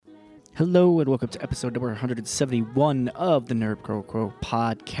Hello and welcome to episode number 171 of the Nerd Crow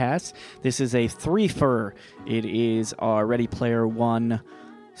podcast. This is a threefer. It is our Ready Player One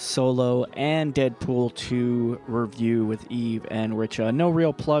Solo and Deadpool 2 review with Eve and Richa. No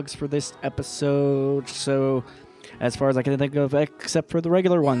real plugs for this episode, so as far as I can think of, except for the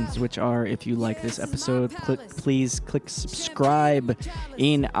regular ones, which are, if you like this episode, please click subscribe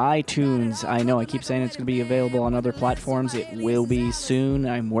in iTunes. I know I keep saying it's going to be available on other platforms. It will be soon.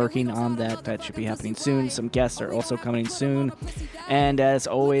 I'm working on that. That should be happening soon. Some guests are also coming soon. And as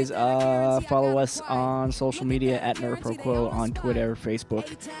always, follow us on social media at NerdProQuo on Twitter,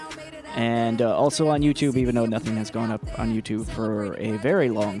 Facebook, and also on YouTube, even though nothing has gone up on YouTube for a very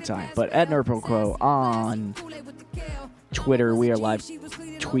long time. But at NerdProQuo on Twitter, we are live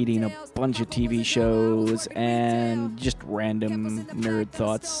tweeting a bunch of TV shows and just random nerd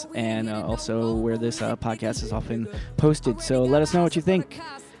thoughts, and also where this podcast is often posted. So let us know what you think.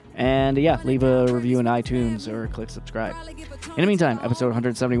 And leave a review in iTunes or click subscribe. In the meantime, episode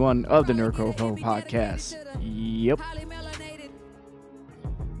 171 of the Nerd Crow podcast. Yep.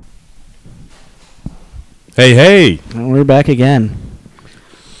 Hey! And we're back again.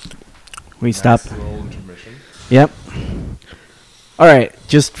 We stopped. Yep. All right,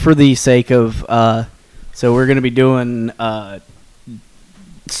 just for the sake of, so we're going to be doing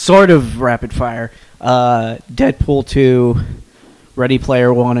sort of rapid fire. Deadpool 2, Ready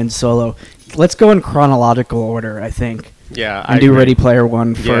Player One, and Solo. Let's go in chronological order, I think. Yeah, and do Ready Player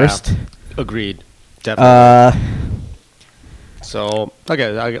One first. Agreed. Definitely. So,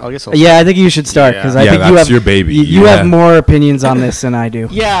 okay, I guess I'll start. I think you should start, because I think you have, your baby. You have more opinions on this than I do.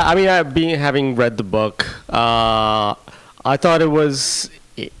 Yeah, I mean, having read the book, I thought it was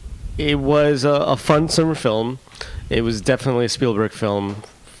a fun summer film. It was definitely a Spielberg film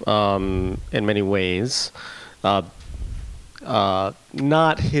in many ways. Not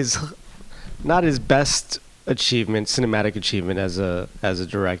his best achievement, cinematic achievement as a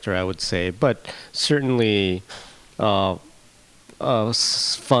director, I would say, but certainly a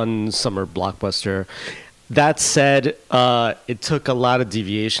fun summer blockbuster. That said, it took a lot of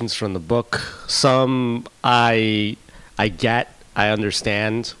deviations from the book. Some I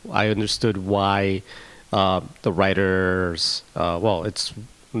understand. I understood why the writers. The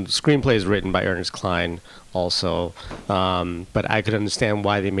screenplay is written by Ernest Cline, also, but I could understand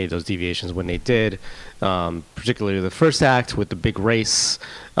why they made those deviations when they did. Particularly the first act with the big race.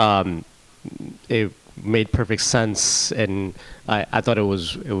 It made perfect sense, and I thought it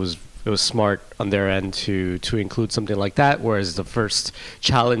was smart on their end to include something like that. Whereas the first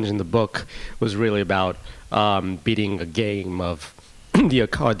challenge in the book was really about beating a game of the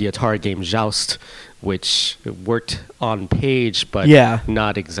Atari game Joust, which worked on page, but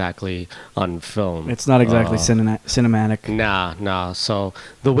not exactly on film. It's not exactly cinematic. Nah. So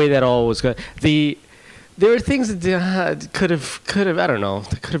the way that all was good, there were things that could have I don't know,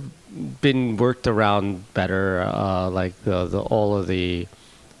 that could have been worked around better, like all of the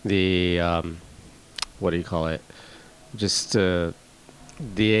what do you call it? Just the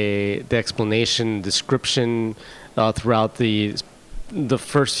explanation, description throughout the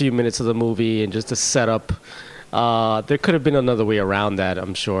first few minutes of the movie, and just the setup. There could have been another way around that,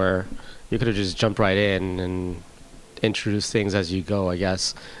 I'm sure. You could have just jumped right in and introduced things as you go, I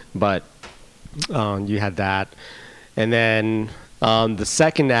guess. But you had that. And then the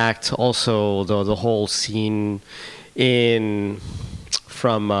second act, also, the whole scene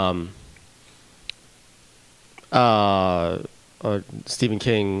from Stephen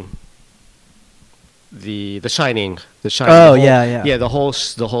King, The Shining. Oh, yeah. The whole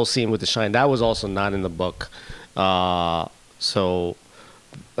scene with The Shining, that was also not in the book. But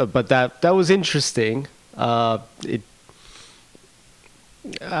that was interesting. I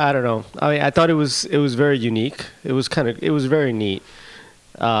don't know. I mean, I thought it was very unique. It was very neat.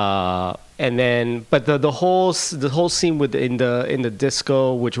 And then, but the whole scene in the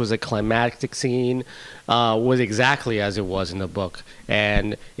disco, which was a climactic scene, was exactly as it was in the book,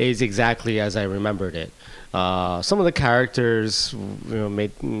 and is exactly as I remembered it. Some of the characters,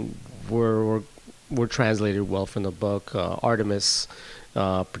 were translated well from the book. Artemis,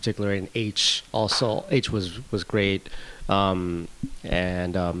 particularly in H, also H was great. And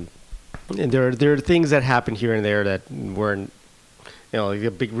there are things that happen here and there that weren't, like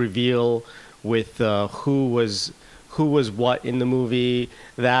a big reveal with who was what in the movie.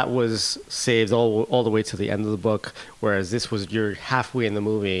 That was saved all the way to the end of the book, whereas this was, you're halfway in the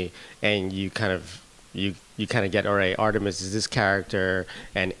movie and you kind of get, all right, Artemis is this character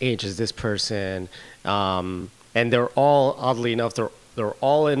and H is this person, and they're all, oddly enough, they're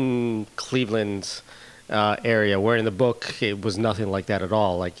all in Cleveland, area, where in the book it was nothing like that at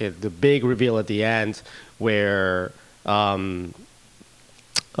all. Like the big reveal at the end, where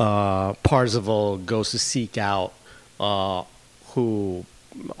Parzival goes to seek out who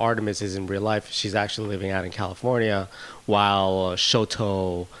Artemis is in real life. She's actually living out in California, while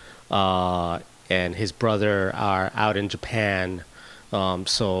Shoto and his brother are out in Japan.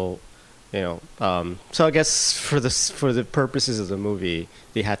 So I guess for the purposes of the movie,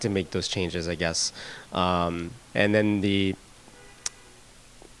 they had to make those changes, I guess. And then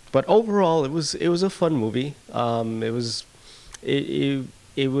but overall, it was a fun movie. It was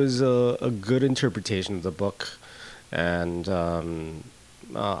a good interpretation of the book, and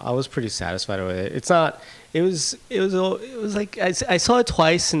I was pretty satisfied with it. It was like I saw it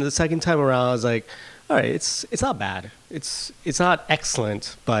twice, and the second time around, I was like, all right, it's not bad. It's not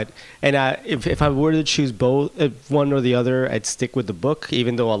excellent, but if I were to choose both, one or the other, I'd stick with the book.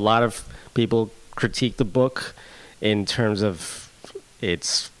 Even though a lot of people critique the book in terms of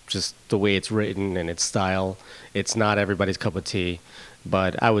it's just the way it's written and its style, it's not everybody's cup of tea.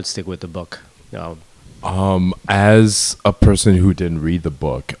 But I would stick with the book. As a person who didn't read the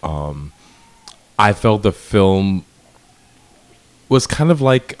book, I felt the film was kind of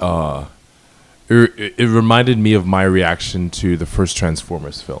like it reminded me of my reaction to the first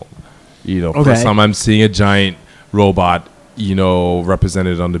Transformers film. First time I'm seeing a giant robot,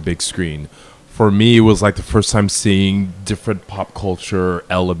 represented on the big screen. For me, it was like the first time seeing different pop culture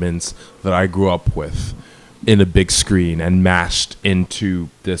elements that I grew up with in a big screen and mashed into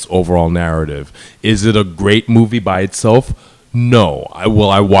this overall narrative. Is it a great movie by itself? No. Will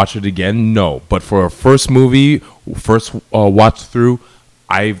I watch it again? No. But for a first watch through,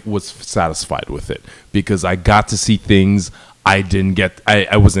 I was satisfied with it because I got to see things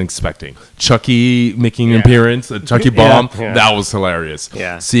I wasn't expecting. Chucky making an appearance, Chucky Bomb, that was hilarious.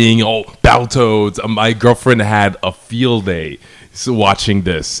 Yeah. Seeing Battletoads, my girlfriend had a field day watching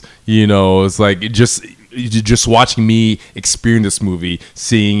this. It's like just watching me experience this movie,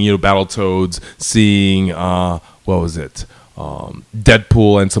 seeing Battletoads, seeing what was it,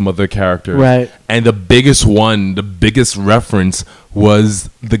 Deadpool and some other characters, right? And the biggest reference was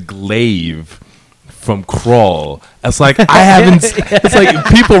the glaive from Crawl. It's like I haven't. It's like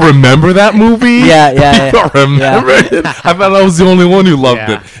people remember that movie. People remember it. I thought I was the only one who loved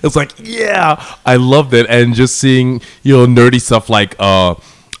it. It's like I loved it, and just seeing nerdy stuff like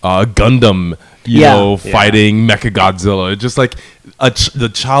Gundam. Fighting Mechagodzilla. Just like the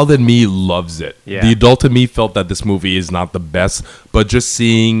child in me loves it. Yeah. The adult in me felt that this movie is not the best, but just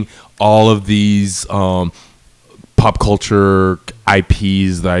seeing all of these pop culture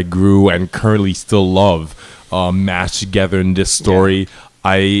IPs that I grew and currently still love mashed together in this story,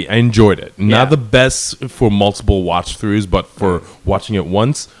 I enjoyed it. Not the best for multiple watch throughs, but for watching it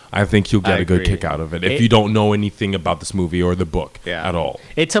once, I think you'll get a good kick out of it if you don't know anything about this movie or the book at all.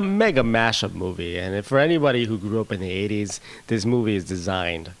 It's a mega mashup movie, and for anybody who grew up in the 80s, this movie is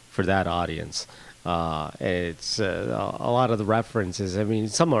designed for that audience. It's a lot of the references. I mean,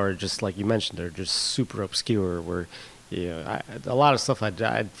 some are just like you mentioned; they're just super obscure. Where a lot of stuff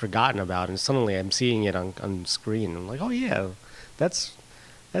I'd forgotten about, and suddenly I'm seeing it on screen. I'm like, oh yeah, that's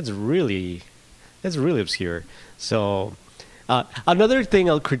really obscure. So another thing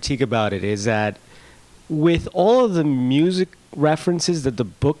I'll critique about it is that with all of the music references that the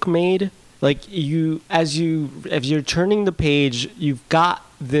book made, like as you're turning the page, you've got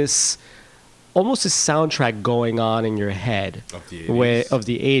this almost a soundtrack going on in your head of the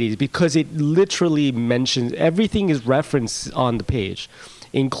 80s because it literally mentions everything is referenced on the page,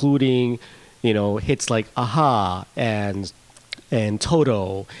 including hits like Aha and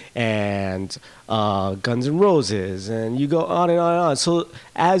Toto and Guns N' Roses, and you go on and on and on. So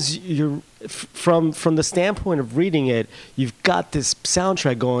as you're from the standpoint of reading it, you've got this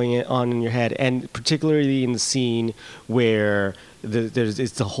soundtrack going on in your head, and particularly in the scene where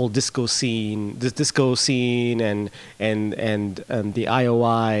it's the whole disco scene, and the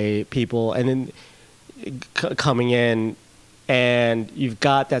IOI people, and then coming in. And you've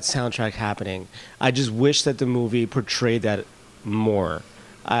got that soundtrack happening. I just wish that the movie portrayed that more.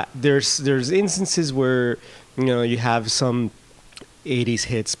 There's instances where you have some 80s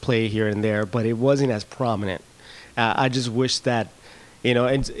hits play here and there, but it wasn't as prominent. I just wish that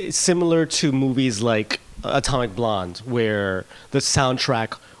and it's similar to movies like Atomic Blonde, where the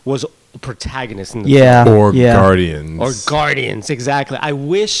soundtrack was a protagonist in the film. Or Guardians, exactly. I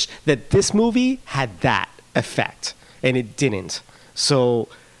wish that this movie had that effect, and it didn't. So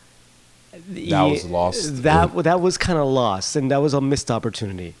that was lost. That was kind of lost, and that was a missed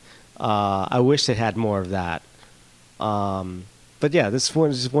opportunity. I wish it had more of that. But yeah, this one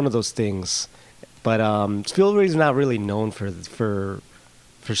is one of those things. But Spielberg's not really known for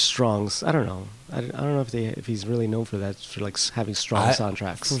strongs. I don't know. I don't know if he's really known for that, for like having strong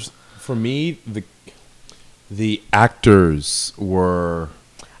soundtracks. For me, the actors were.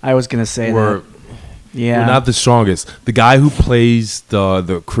 I was gonna say that. Yeah, were not the strongest. The guy who plays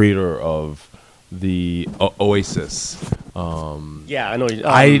the creator of the Oasis. Yeah, I know.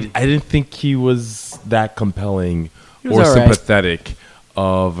 I didn't think he was that compelling or all right. sympathetic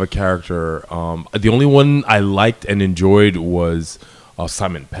of a character. The only one I liked and enjoyed was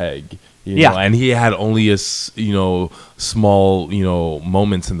Simon Pegg. You know, and he had only a small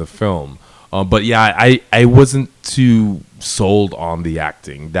moments in the film. But yeah, I wasn't too sold on the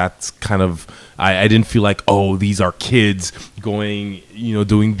acting. That's kind of I didn't feel like, oh, these are kids going,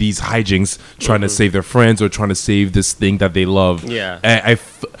 doing these hijinks, trying to save their friends or trying to save this thing that they love. Yeah,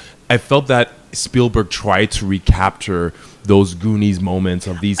 I felt that Spielberg tried to recapture those Goonies moments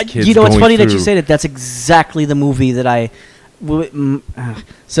of these kids. It's funny that you say that. That's exactly the movie that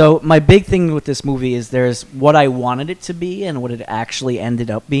So my big thing with this movie is there's what I wanted it to be and what it actually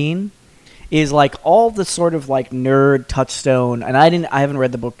ended up being. Is like all the sort of like nerd touchstone, and I haven't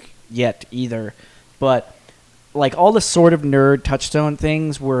read the book yet either, but like all the sort of nerd touchstone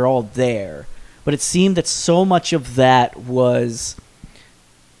things were all there, but it seemed that so much of that was,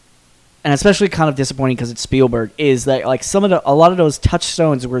 and especially kind of disappointing because it's Spielberg, is that like a lot of those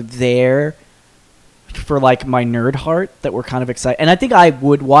touchstones were there for like my nerd heart that were kind of excited, and I think I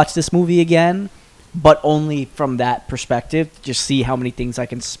would watch this movie again, but only from that perspective, just see how many things I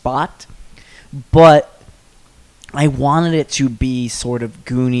can spot. But I wanted it to be sort of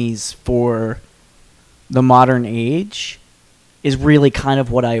Goonies for the modern age is really kind of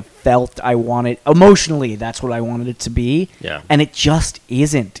what I felt I wanted. Emotionally, that's what I wanted it to be. Yeah. And it just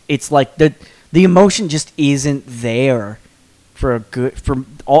isn't. It's like the emotion just isn't there for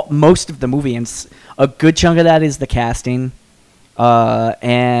most of the movie. And a good chunk of that is the casting.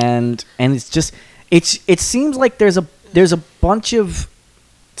 And it's just it seems like there's a bunch of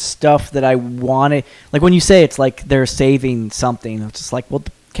stuff that I wanted, like when you say it's like they're saving something, it's just like, well,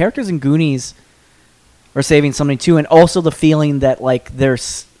 the characters in Goonies are saving something too, and also the feeling that like they're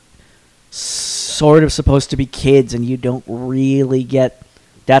sort of supposed to be kids, and you don't really get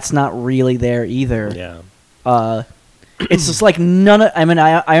that's not really there either. Yeah. It's just like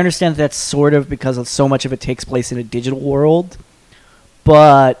I understand that's sort of because so much of it takes place in a digital world,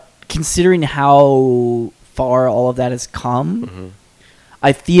 but considering how far all of that has come,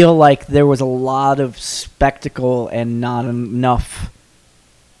 I feel like there was a lot of spectacle and not enough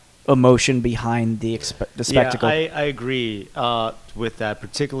emotion behind the spectacle. Yeah, I agree with that,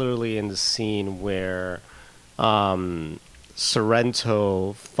 particularly in the scene where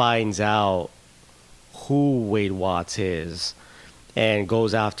Sorrento finds out who Wade Watts is and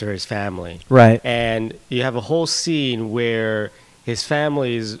goes after his family. Right. And you have a whole scene where his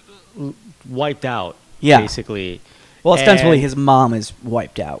family is wiped out, basically. Well, ostensibly, his mom is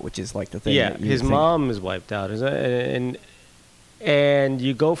wiped out, which is like the thing. Yeah, his mom is wiped out, and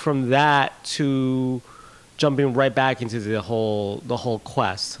you go from that to jumping right back into the whole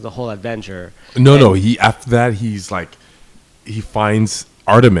quest, the whole adventure. No. After that, he's like, he finds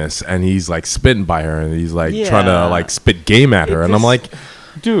Artemis, and he's like spitting by her, and he's like trying to like spit game at her, and I'm like,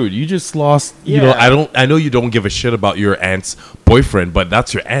 dude, you just lost. I know you don't give a shit about your aunt's boyfriend, but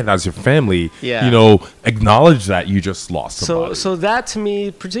that's your aunt, that's your family. Yeah. Acknowledge that you just lost somebody. So that to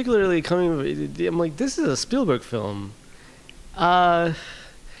me, particularly I'm like, this is a Spielberg film. It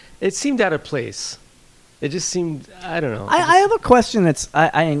seemed out of place. It just seemed, I don't know. I have a question that's,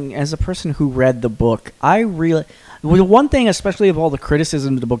 I as a person who read the book, the one thing, especially of all the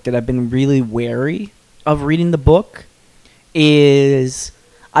criticism of the book, that I've been really wary of reading the book is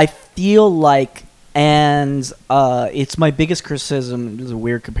I feel like, and it's my biggest criticism, this is a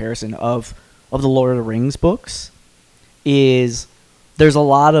weird comparison, of the Lord of the Rings books, is there's a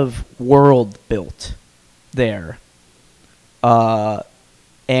lot of world built there.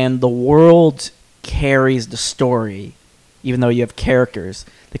 And the world carries the story, even though you have characters.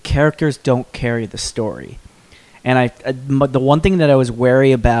 The characters don't carry the story. And the one thing that I was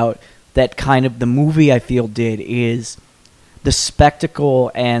wary about that kind of the movie I feel did is the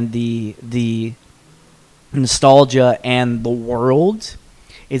spectacle and the nostalgia and the world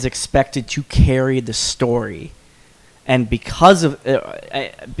is expected to carry the story. And because of,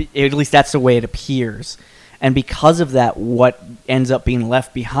 at least that's the way it appears. And because of that, what ends up being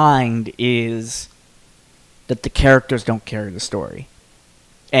left behind is that the characters don't carry the story.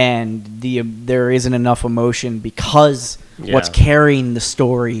 And there isn't enough emotion because what's carrying the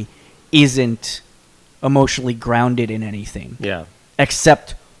story isn't emotionally grounded in anything. Yeah.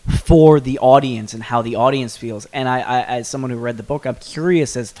 Except for the audience and how the audience feels. And I as someone who read the book, I'm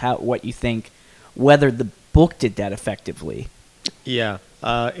curious as to what you think, whether the book did that effectively. Yeah,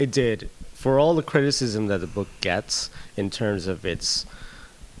 it did. For all the criticism that the book gets in terms of its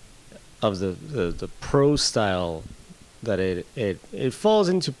the prose style, that it falls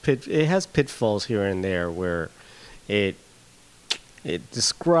into it has pitfalls here and there where it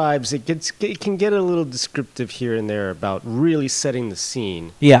describes it can get a little descriptive here and there about really setting the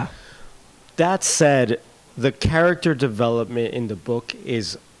scene. Yeah. That said, the character development in the book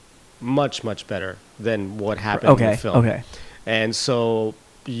is much better than what happened in the film. Okay. And so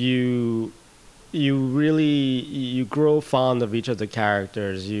you grow fond of each of the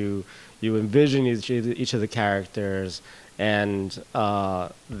characters. You envision each of the characters, and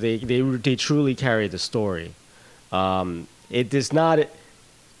they truly carry the story. It is not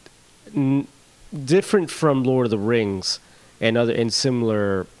different from Lord of the Rings and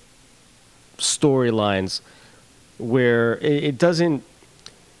similar storylines, where it doesn't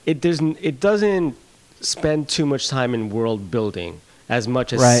spend too much time in world building as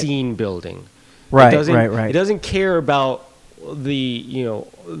much as scene building. Right. It doesn't care about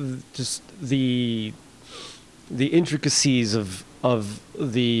just the intricacies of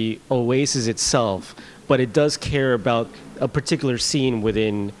the oasis itself, but it does care about a particular scene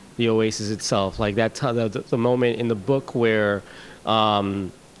within the oasis itself, like that the moment in the book where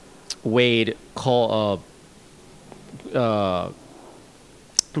Wade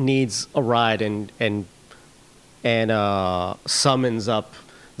needs a ride and summons up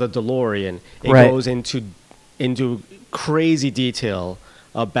the DeLorean. It goes into crazy detail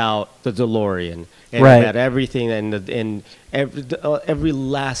about the DeLorean and about everything and every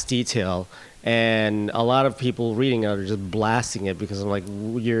last detail. And a lot of people reading it are just blasting it because I'm like,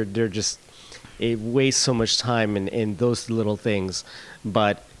 it wastes so much time in those little things.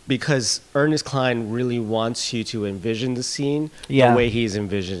 But because Ernest Cline really wants you to envision the scene the way he's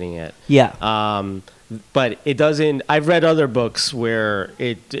envisioning it. Yeah. But it doesn't. I've read other books where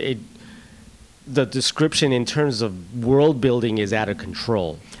the description in terms of world building is out of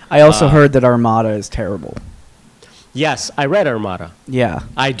control. I also heard that Armada is terrible. Yes, I read Armada. Yeah.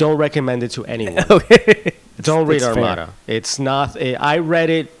 I don't recommend it to anyone. Okay. Don't read Armada. Fair. It's not. I read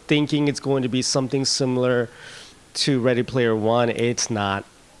it thinking it's going to be something similar to Ready Player One. It's not.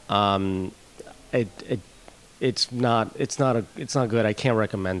 It's not good. I can't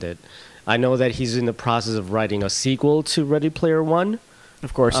recommend it. I know that he's in the process of writing a sequel to Ready Player One.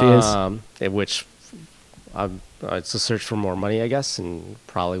 Of course he is. Which it's a search for more money, I guess, and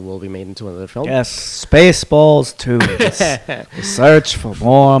probably will be made into another film. Yes, Spaceballs 2. The search for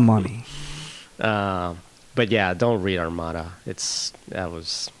more money. But yeah, don't read Armada.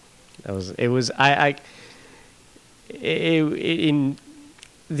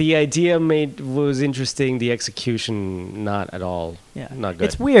 The idea was interesting. The execution, not at all. Yeah, not good.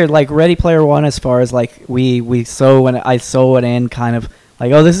 It's weird. Like Ready Player One, as far as like I sew it in, kind of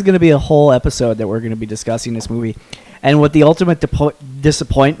like, oh, this is going to be a whole episode that we're going to be discussing this movie, and what the ultimate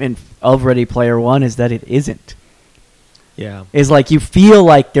disappointment of Ready Player One is that it isn't. Yeah, is like you feel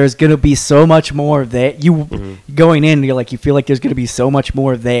like there's going to be so much more there. Going in, you feel like there's going to be so much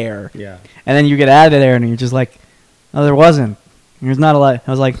more there. Yeah, and then you get out of there and you're just like, oh, there wasn't. There's not a lot.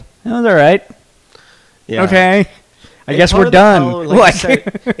 I was like, oh, all right. Yeah. Okay. I guess we're done. Problem, like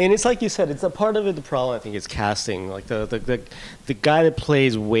said, and it's like you said, it's a part of it. The problem, I think, is casting. Like the guy that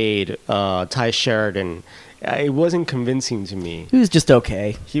plays Wade, Ty Sheridan, it wasn't convincing to me. He was just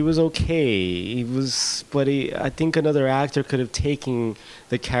okay. He was okay. But I think another actor could have taken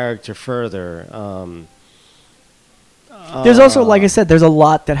the character further. There's also, like I said, there's a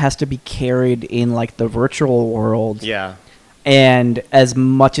lot that has to be carried in like the virtual world. Yeah. And as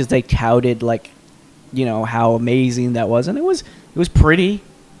much as they touted, like, how amazing that was, and it was pretty.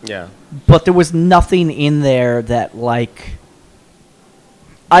 Yeah. But there was nothing in there that, like,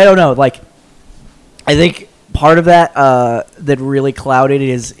 I don't know, like, I think part of that that really clouded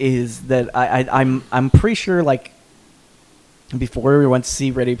is that I'm pretty sure, like, before we went to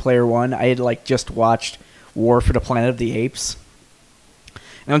see Ready Player One, I had like just watched War for the Planet of the Apes,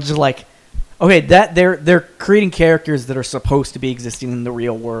 and I'm just like, okay, that they're creating characters that are supposed to be existing in the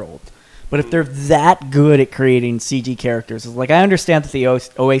real world. But if they're that good at creating CG characters, it's like, I understand that the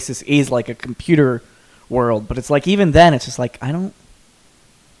Oasis is like a computer world, but it's like, even then, it's just like, I mean,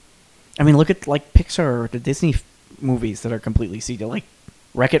 look at like Pixar or the Disney movies that are completely CG, like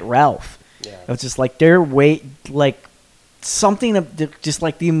Wreck-It Ralph. Yeah. It's just like they're like something that just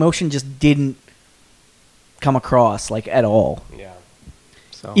like the emotion just didn't come across like at all. Yeah.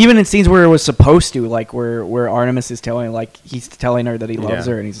 So even in scenes where it was supposed to, like where Artemis is telling, like he's telling her that he loves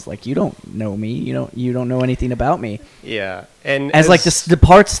her, and he's like, "You don't know me. You don't know anything about me." Yeah, and as like the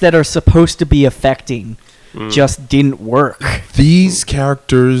parts that are supposed to be affecting just didn't work. These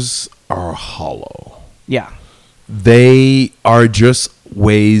characters are hollow. Yeah, they are just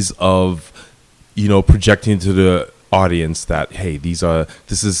ways of, projecting to the audience that, hey,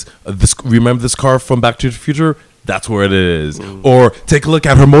 this remember this car from Back to the Future? That's where it is. Or take a look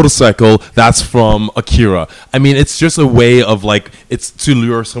at her motorcycle. That's from Akira. I mean, it's just a way of it's to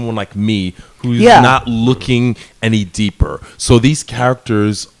lure someone like me who's not looking any deeper. So these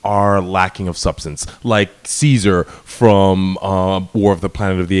characters are lacking of substance, like Caesar from War of the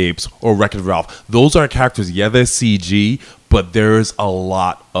Planet of the Apes or Wreck-It Ralph. Those are characters. Yeah, they're CG, but there's a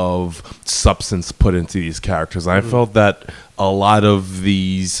lot of substance put into these characters. I felt that a lot of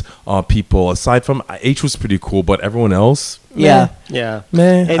these people, aside from H was pretty cool, but everyone else, yeah,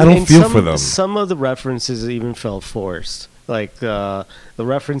 man, I don't feel for them. Some of the references even felt forced, like the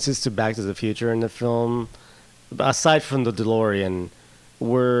references to Back to the Future in the film, aside from the DeLorean,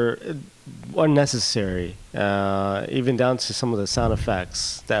 were unnecessary. Even down to some of the sound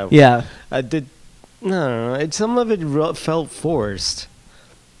effects that I did. No, some of it felt forced.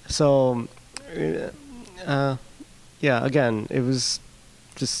 So, again, it was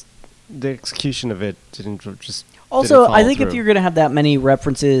just the execution of it didn't just. Also, I think if you're going to have that many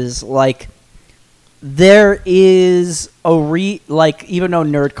references, there is even though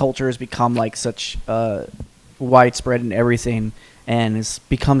nerd culture has become such widespread and everything, and has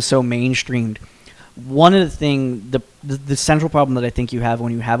become so mainstreamed, one of the things, the central problem that I think you have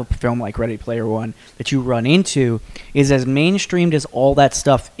when you have a film like Ready Player One that you run into is, as mainstreamed as all that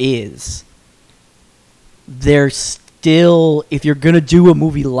stuff is, there's still, if you're going to do a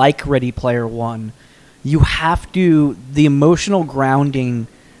movie like Ready Player One, you have to, the emotional grounding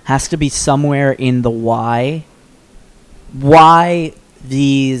has to be somewhere in the why. Why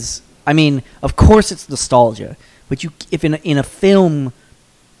these, I mean, of course it's nostalgia, but if in a film,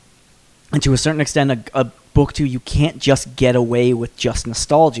 and to a certain extent a book too, you can't just get away with just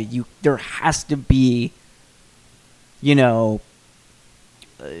nostalgia. There has to be,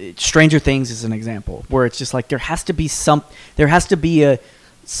 Stranger Things is an example where it's just there has to be some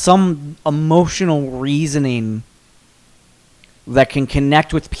emotional reasoning that can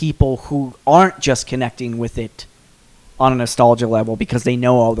connect with people who aren't just connecting with it on a nostalgia level because they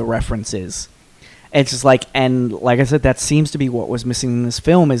know all the references. It's just and like I said, that seems to be what was missing in this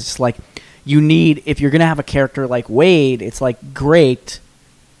film. Is just you need, if you're gonna have a character like Wade, it's great,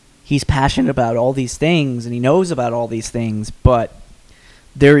 he's passionate about all these things and he knows about all these things, but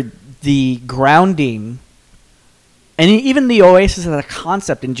the grounding, and even the Oasis as a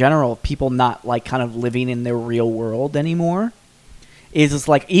concept in general, of people not kind of living in their real world anymore, is just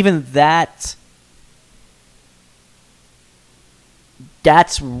even that's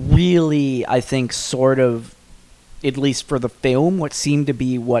really, I think, sort of, at least for the film, what seemed to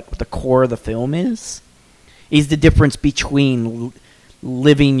be what the core of the film is the difference between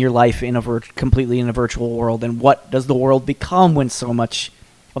living your life in completely in a virtual world and what does the world become when so much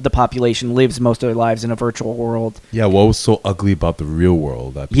of the population lives most of their lives in a virtual world. Yeah, what was so ugly about the real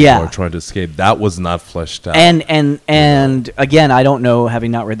world that people are trying to escape? That was not fleshed out. And again, I don't know,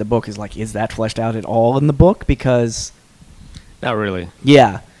 having not read the book, is that fleshed out at all in the book? Because not really.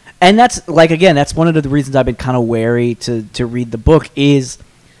 Yeah. And that's again, that's one of the reasons I've been kind of wary to read the book, is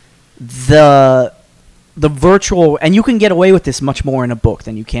the virtual, and you can get away with this much more in a book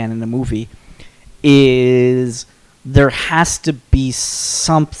than you can in a movie, is there has to be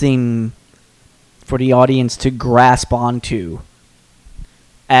something for the audience to grasp onto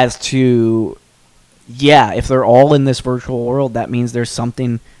as to, if they're all in this virtual world, that means there's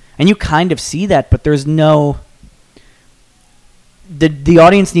something, and you kind of see that, but there's no, the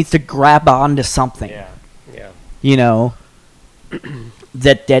audience needs to grab onto something.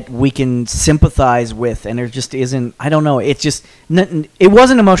 That we can sympathize with, and there just isn't. I don't know. It's just it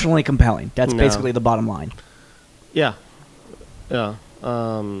wasn't emotionally compelling. That's basically the bottom line. Yeah. The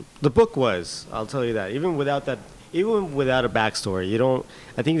book was. I'll tell you that. Even without a backstory, you don't.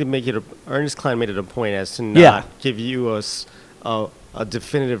 I think Ernest Cline made it a point as to not give you a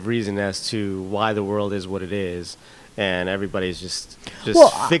definitive reason as to why the world is what it is, and everybody's just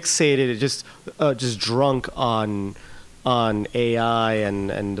fixated, just drunk on AI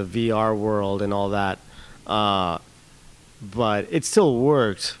and the VR world and all that. But it still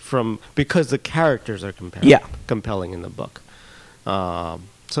worked because the characters are compelling in the book. So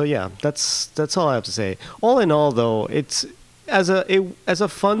that's all I have to say. All in all, though, it's as a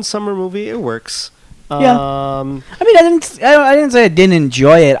fun summer movie, it works. Yeah. I mean, I didn't say I didn't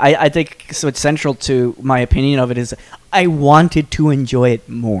enjoy it. I think so. It's central to my opinion of it is I wanted to enjoy it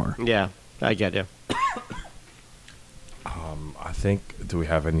more. Yeah, I get you. I think. Do we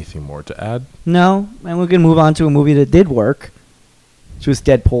have anything more to add? No, and we can move on to a movie that did work, which was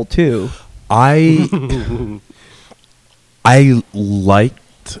Deadpool 2. I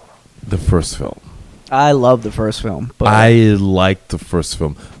liked the first film. I love the first film. But I liked the first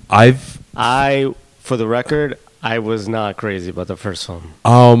film. For the record, I was not crazy about the first film.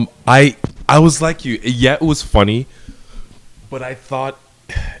 I was like you. Yeah, it was funny, but I thought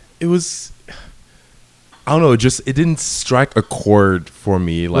it was. I don't know. It didn't strike a chord for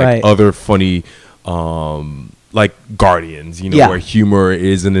me like other funny, like Guardians. Where humor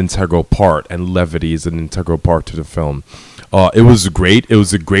is an integral part and levity is an integral part to the film. It was great. It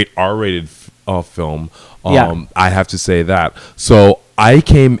was a great R-rated film. I have to say that. So I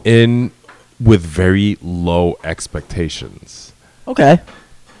came in with very low expectations. Okay.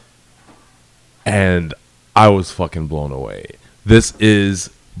 And I was fucking blown away. This is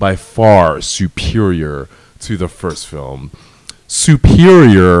by far superior to the first film.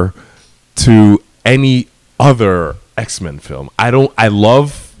 Superior to any other X-Men film. I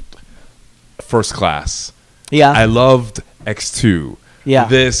love First Class. Yeah. I loved X2. Yeah.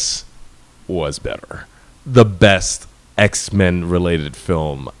 This was better. The best X-Men related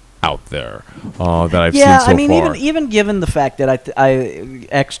film out there that I've seen so far. Yeah, I mean, even given the fact that I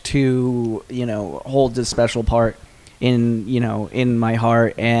X2, holds a special part in my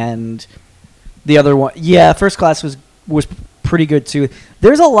heart, and the other one, First Class was pretty good too.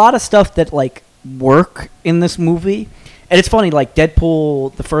 There's a lot of stuff that like work in this movie, and it's funny, like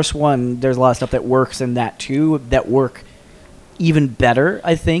Deadpool, the first one, there's a lot of stuff that works in that too, that work even better,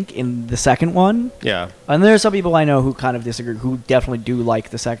 I think, in the second one. Yeah. And there are some people I know who kind of disagree, who definitely do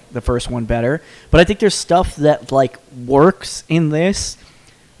like the first one better. But I think there's stuff that like works in this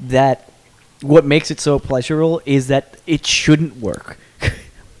that what makes it so pleasurable is that it shouldn't work,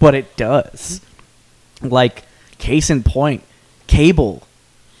 but it does. Like, case in point, Cable.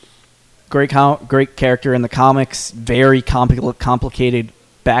 Great character in the comics, very complicated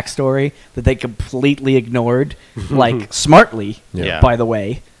backstory that they completely ignored, like smartly, by the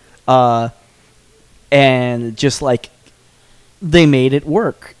way, and just like they made it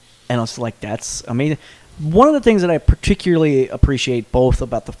work, and I was like, that's amazing. One of the things that I particularly appreciate both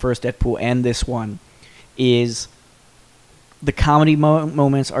about the first Deadpool and this one is the comedy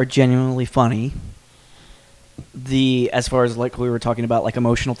moments are genuinely funny. As far as like we were talking about, like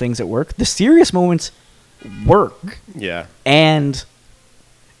emotional things at work, the serious moments work. Yeah, and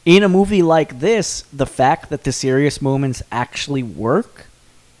in a movie like this, the fact that the serious moments actually work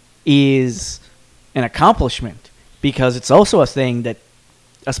is an accomplishment, because it's also a thing that,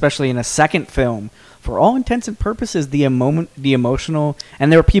 especially in a second film, for all intents and purposes, the emotional,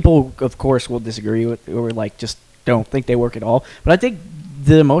 and there are people, of course, will disagree with, or like just don't think they work at all, but I think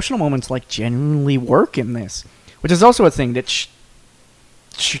the emotional moments like genuinely work in this, which is also a thing that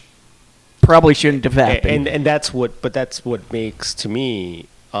probably shouldn't have happened. And that's what makes, to me,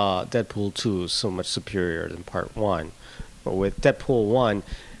 Deadpool 2 is so much superior than Part 1. But with Deadpool 1,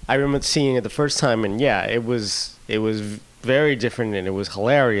 I remember seeing it the first time, and it was very different, and it was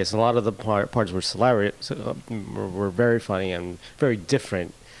hilarious. A lot of the parts were hilarious, were very funny and very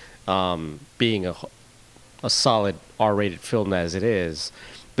different, being a solid R-rated film as it is.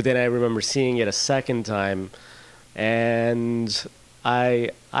 But then I remember seeing it a second time, and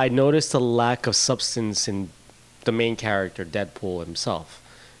I noticed a lack of substance in the main character, Deadpool himself.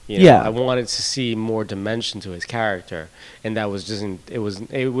 I wanted to see more dimension to his character, and that was just it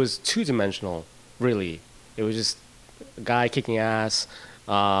was two-dimensional, really. It was just a guy kicking ass,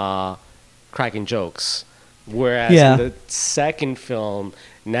 cracking jokes. Whereas in the second film,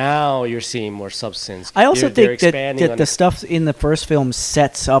 now you're seeing more substance. I also think that the stuff in the first film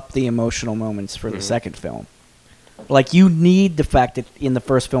sets up the emotional moments for the second film. Like, you need the fact that in the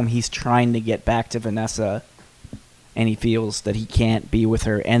first film he's trying to get back to Vanessa, and he feels that he can't be with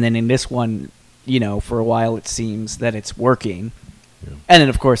her. And then in this one, for a while it seems that it's working. Yeah. And then,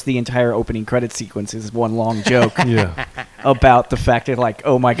 of course, the entire opening credit sequence is one long joke about the fact that, like,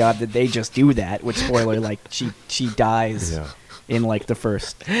 oh my God, did they just do that? Which, spoiler, like, she dies in, like, the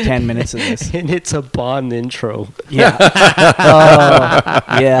first 10 minutes of this. And it's a Bond intro. Yeah.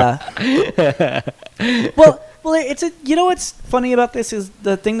 Yeah. Well, it's what's funny about this is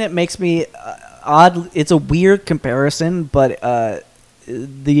the thing that makes me odd. It's a weird comparison, but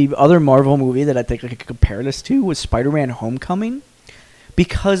the other Marvel movie that I think I could compare this to was Spider-Man: Homecoming,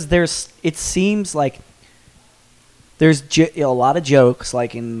 because it seems like there's a lot of jokes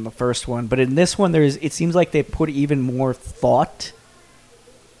like in the first one, but in this one it seems like they put even more thought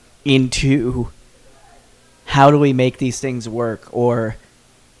into how do we make these things work, or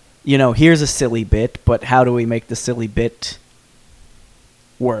here's a silly bit, but how do we make the silly bit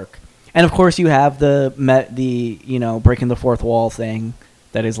work? And of course you have the breaking the fourth wall thing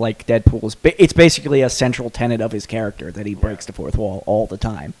that is like Deadpool's. It's basically a central tenet of his character that he breaks the fourth wall all the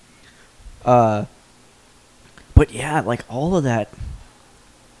time. But yeah, like all of that.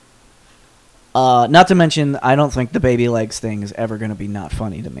 Not to mention, I don't think the baby legs thing is ever going to be not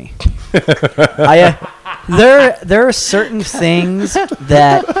funny to me. There are certain things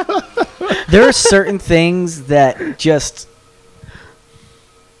that just,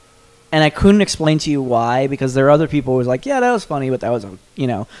 and I couldn't explain to you why, because there are other people who was like, yeah, that was funny, but that was, a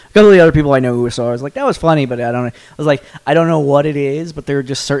couple of the other people I know who saw it was like, that was funny, but I don't know what it is, but there are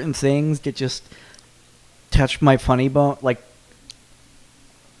just certain things that just touch my funny bone, like,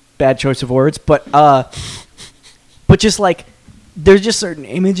 bad choice of words, but just like, there's just certain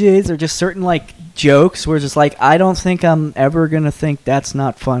images or just certain like jokes where it's just like, I don't think I'm ever gonna think that's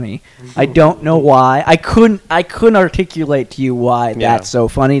not funny. I don't know why. I couldn't articulate to you why that's so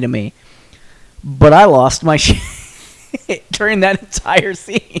funny to me. But I lost my shit during that entire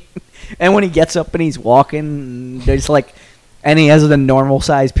scene. And when he gets up and he's walking, there's like, and he has a normal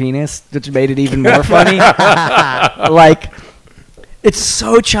sized penis, which made it even more funny. Like, it's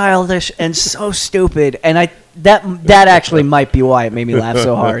so childish and so stupid, and that actually might be why it made me laugh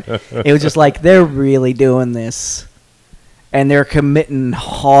so hard. It was just like, they're really doing this, and they're committing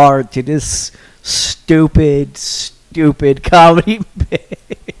hard to this stupid comedy bit.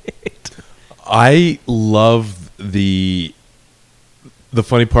 I love the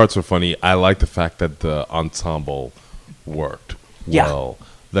funny parts were funny. I like the fact that the ensemble worked well.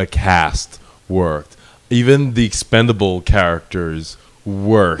 The cast worked. Even the expendable characters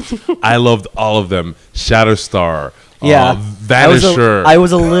worked. I loved all of them. Shatterstar, Vanisher. I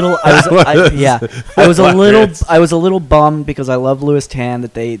was a little bummed because I love Louis Tan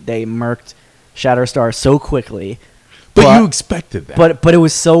that they murked Shatterstar so quickly. But you expected that. But it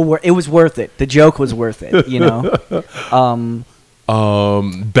was it was worth it. The joke was worth it.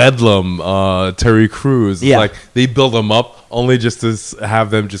 Bedlam, Terry Crews. Like, they build them up only just to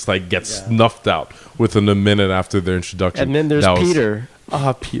have them just like get snuffed out within a minute after their introduction. And then there's Peter.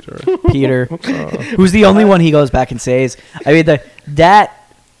 Peter, who's the only one he goes back and says. I mean, that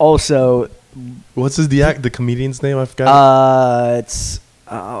also. What's the comedian's name? I forgot. It's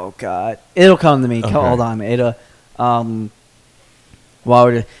god, it'll come to me. Okay. Hold on, it'll.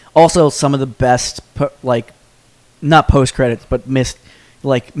 Also, some of the best not post credits, but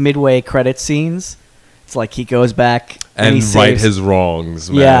midway credit scenes. It's like he goes back and he right his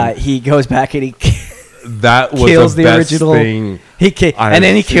wrongs. Man. Yeah, he goes back and he that was kills the best original thing. And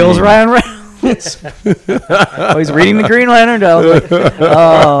then he kills Ryan Reynolds. He's reading the Green Lantern.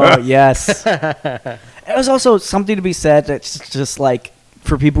 Oh yes. It was also something to be said that's just like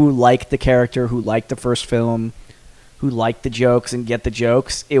for people who like the character, who like the first film, who like the jokes and get the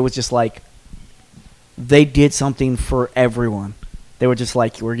jokes. It was just like they did something for everyone. They were just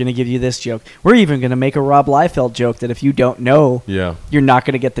like, we're going to give you this joke. We're even going to make a Rob Liefeld joke that if you don't know, you're not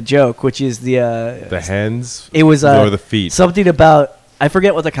going to get the joke, which is the hands. It was or the feet. Something about, I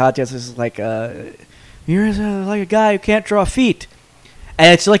forget what the context is. Like, you're like a guy who can't draw feet,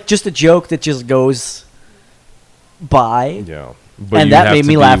 and it's like just a joke that just goes by. Yeah, and that made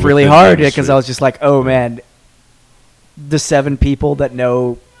me laugh really hard because I was just like, oh man, the 7 people that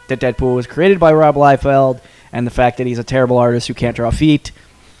know that Deadpool was created by Rob Liefeld. And the fact that he's a terrible artist who can't draw feet,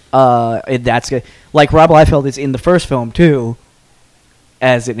 that's good. Like, Rob Liefeld is in the first film, too,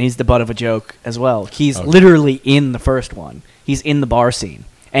 and he's the butt of a joke as well. He's literally in the first one. He's in the bar scene.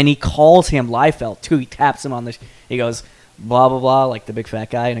 And he calls him Liefeld, too. He taps him on the... He goes, blah, blah, blah, like the big fat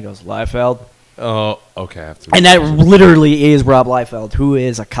guy, and he goes, Liefeld. Oh, okay. And that literally is Rob Liefeld, who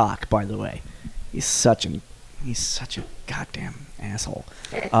is a cock, by the way. He's such a goddamn asshole.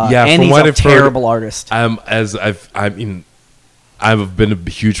 And he's a terrible artist. I've been a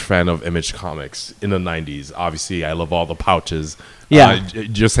huge fan of Image Comics in the 90s. Obviously, I love all the pouches.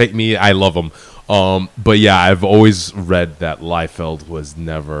 Just hate me, I love them. But yeah, I've always read that Liefeld was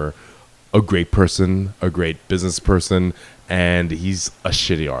never a great person, a great business person, and he's a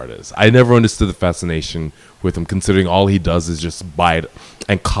shitty artist. I never understood the fascination with him, considering all he does is just buy it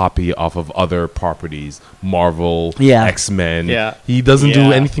and copy off of other properties, Marvel, X-Men. Yeah. He doesn't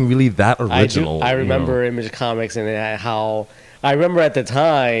do anything really that original. I remember Image Comics and how I remember at the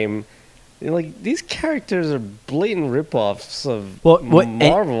time like these characters are blatant ripoffs of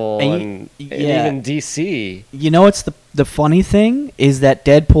Marvel and even DC. You know what's the funny thing is that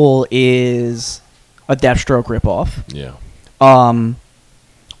Deadpool is a Deathstroke ripoff. Yeah.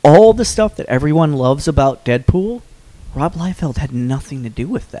 All the stuff that everyone loves about Deadpool, Rob Liefeld had nothing to do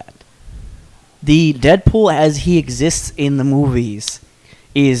with that. The Deadpool as he exists in the movies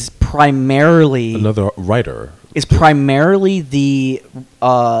is primarily another writer. Is primarily the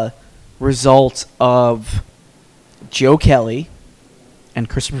result of Joe Kelly and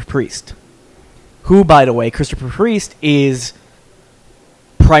Christopher Priest, who, by the way, Christopher Priest is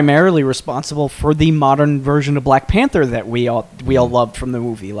primarily responsible for the modern version of Black Panther that we all loved from the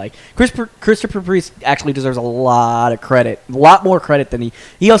movie. Like Christopher Priest actually deserves a lot of credit, a lot more credit than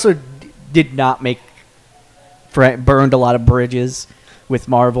he also did not burned a lot of bridges with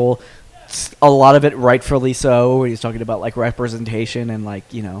Marvel. A lot of it rightfully so. He's talking about like representation and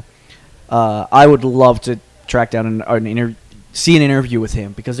like, you know, I would love to track down see an interview with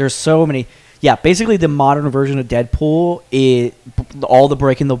him because there's so many. Yeah, basically the modern version of Deadpool is all the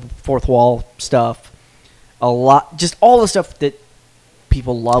breaking the fourth wall stuff, just all the stuff that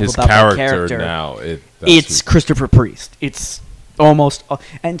people love his about that character. Now, it's Christopher Priest. It's almost,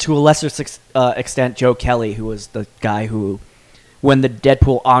 and to a lesser extent, Joe Kelly, who was the guy who, when the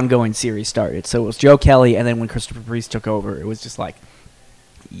Deadpool ongoing series started. So it was Joe Kelly, and then when Christopher Priest took over, it was just like,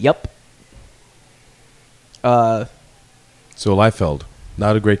 yep. So Liefeld.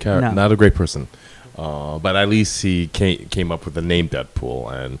 Not a great character, no. Not a great person, but at least he came up with the name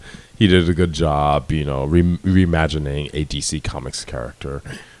Deadpool, and he did a good job, you know, reimagining a DC Comics character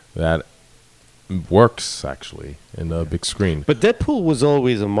that works actually in the big screen. But Deadpool was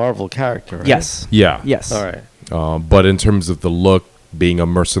always a Marvel character, right? Yes. Yeah. Yes. All right. But in terms of the look, being a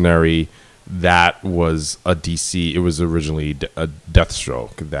mercenary, that was a DC. It was originally a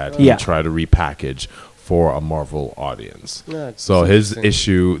Deathstroke that he tried to repackage for a Marvel audience. Yeah, so the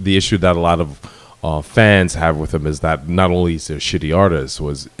issue that a lot of fans have with him is that not only is he a shitty artist,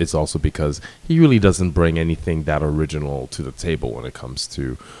 it's also because he really doesn't bring anything that original to the table when it comes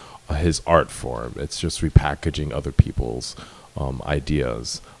to his art form. It's just repackaging other people's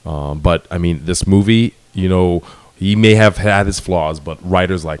ideas. But I mean, this movie, you know, he may have had his flaws, but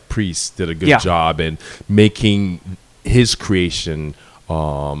writers like Priest did a good job in making his creation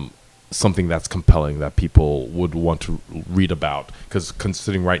something that's compelling that people would want to read about. Because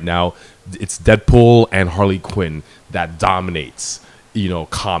considering right now, it's Deadpool and Harley Quinn that dominates, you know,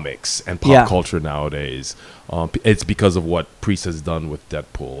 comics and pop culture nowadays. It's because of what Priest has done with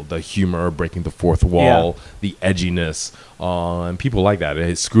Deadpool, the humor, breaking the fourth wall, the edginess, and people like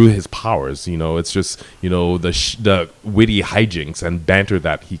that. Screw his powers, you know. It's just, you know, the witty hijinks and banter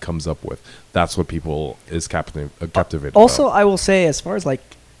that he comes up with. That's what people is captivated. Also, about. I will say, as far as like,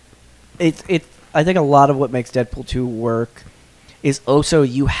 I think a lot of what makes Deadpool 2 work is also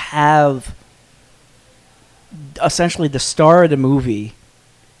you have essentially the star of the movie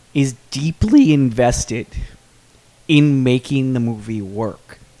is deeply invested in making the movie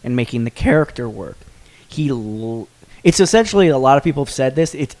work and making the character work. It's essentially, a lot of people have said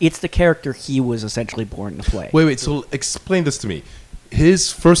this, it's the character he was essentially born to play. Wait, so explain this to me.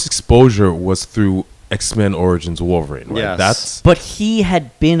 His first exposure was through X-Men Origins Wolverine, right? Yes. But he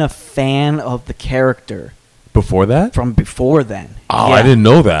had been a fan of the character. Before that? From before then. Oh, yeah. I didn't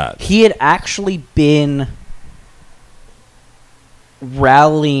know that. He had actually been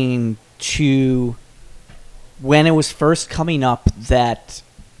rallying to, when it was first coming up that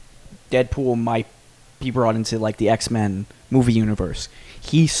Deadpool might be brought into like the X-Men movie universe,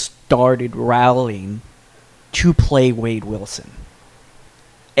 he started rallying to play Wade Wilson.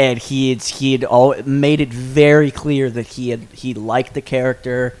 And he had all made it very clear that he liked the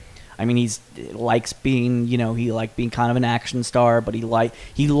character. I mean, he likes being, you know, he liked being kind of an action star, but he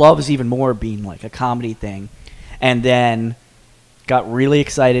loves even more being like a comedy thing. And then got really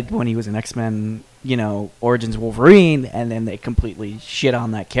excited when he was in X-Men, you know, Origins Wolverine, and then they completely shit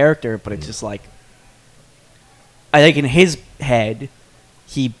on that character. But it's just like, I think in his head,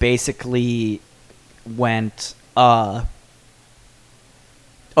 he basically went,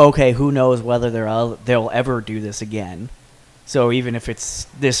 okay, who knows whether they'll ever do this again. So even if it's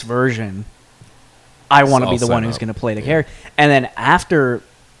this version, I want to be the one who's going to play the character. And then after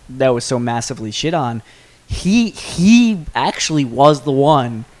that was so massively shit on, he actually was the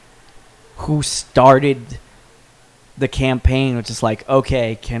one who started the campaign, which is like,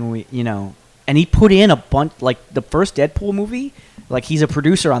 okay, can we, you know, and he put in a bunch, like the first Deadpool movie, like he's a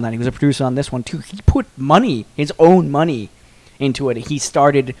producer on that. He was a producer on this one too. He put money, his own money, into it.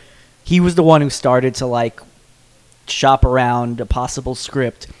 He was the one who started to like shop around a possible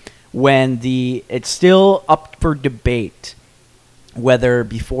script when it's still up for debate whether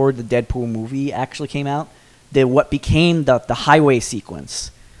before the Deadpool movie actually came out, that what became the highway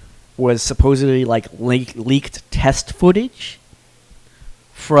sequence was supposedly like leaked test footage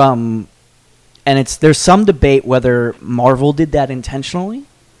from, and there's some debate whether Marvel did that intentionally,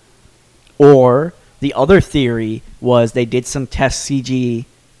 or the other theory was they did some test CG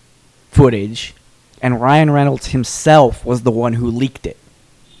footage, and Ryan Reynolds himself was the one who leaked it.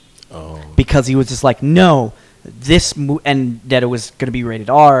 Oh. Because he was just like, no, and that it was going to be rated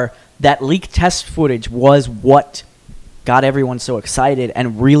R. That leaked test footage was what got everyone so excited,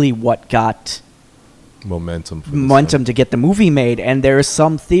 and really what got momentum to get the movie made. And there is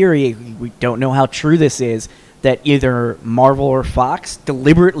some theory, we don't know how true this is, that either Marvel or Fox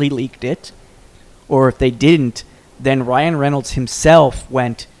deliberately leaked it, or if they didn't, then Ryan Reynolds himself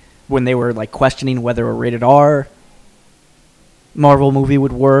went, when they were like questioning whether a rated R Marvel movie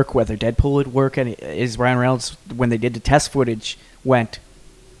would work, whether Deadpool would work, and Ryan Reynolds, when they did the test footage, went,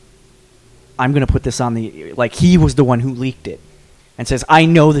 I'm going to put this on he was the one who leaked it, and says, I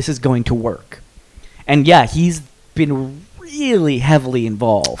know this is going to work. And yeah, he's been really heavily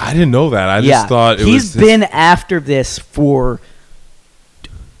involved. I didn't know that. I just thought he's been after this for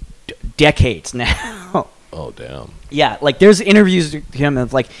decades now. Oh, damn. Yeah, like there's interviews with him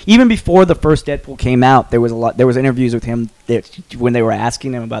of like even before the first Deadpool came out, there was interviews with him when they were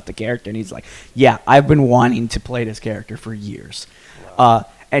asking him about the character, and he's like, "Yeah, I've been wanting to play this character for years."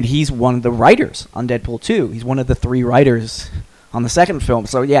 And he's one of the writers on Deadpool 2. He's one of the 3 writers on the second film.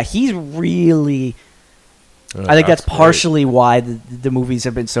 So yeah, he's really I think that's partially why the movies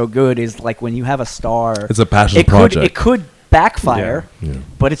have been so good, is like when you have a star, it's a passion project. It could backfire, yeah.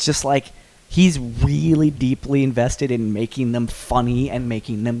 But it's just like he's really deeply invested in making them funny and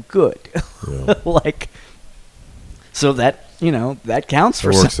making them good. Yeah. So that, that counts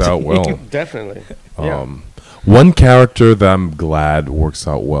for something. It works out well. Definitely. One character that I'm glad works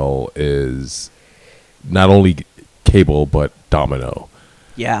out well is not only Cable, but Domino.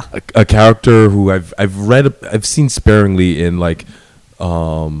 Yeah. A character who I've seen sparingly in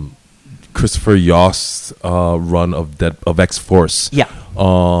Christopher Yoss's run of X-Force. Yeah.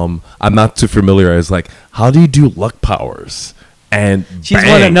 I'm not too familiar. I was like, how do you do luck powers? And she's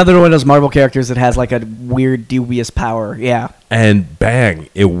another one of those Marvel characters that has like a weird, dubious power. Yeah. And bang,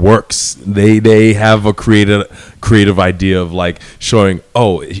 it works. They have a creative idea of like showing,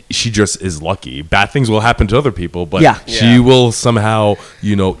 oh, she just is lucky. Bad things will happen to other people, but she will somehow,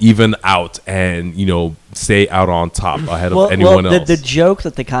 even out and, stay out on top ahead of anyone else. The joke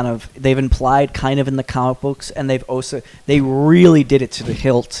that they've implied kind of in the comic books, and they really did it to the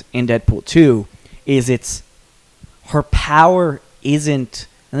hilt in Deadpool 2, is her power isn't,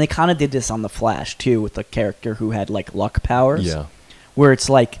 and they kind of did this on The Flash too with the character who had like luck powers. Yeah. Where it's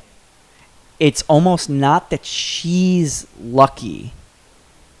like, it's almost not that she's lucky.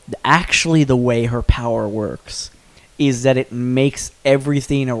 Actually, the way her power works is that it makes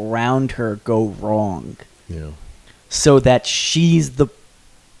everything around her go wrong. Yeah. So that she's so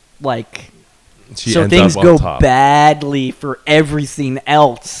things go badly for everything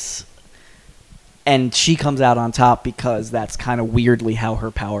else. And she comes out on top because that's kind of weirdly how her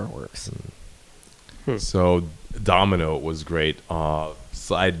power works. So Domino was great.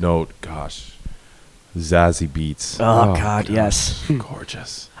 Side note, gosh, Zazie Beetz. Oh God, yes,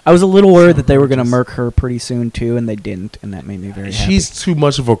 gorgeous. I was a little worried that they were going to murk her pretty soon too, and they didn't, and that made me very happy. She's too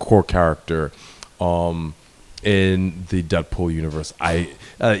much of a core character in the Deadpool universe.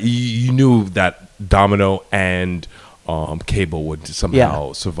 You knew that Domino and Cable would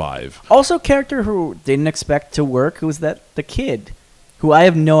somehow survive. Also, character who didn't expect to work, who was the kid, who I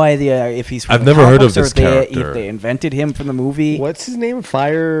have no idea if he's from I've never heard of this character. If they invented him from the movie. What's his name?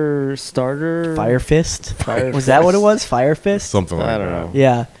 Firestarter? Fire Fist? Was that what it was? Fire Fist? Something like that. I don't know.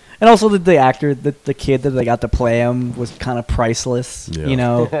 Yeah. And also the actor, the kid that they got to play him was kind of priceless, Who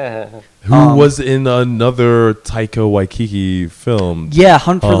was in another Taika Waititi film. Yeah,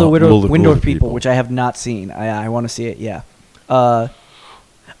 Hunt for the Window People, which I have not seen. I want to see it, yeah.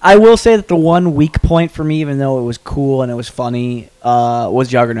 I will say that the one weak point for me, even though it was cool and it was funny, was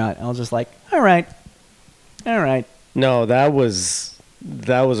Juggernaut. I was just like, all right. No, that was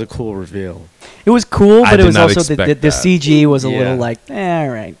a cool reveal. It was cool, but it was also the CG was a little like, all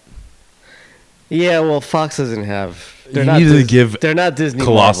right. Yeah, well, Fox doesn't have. They're not Disney.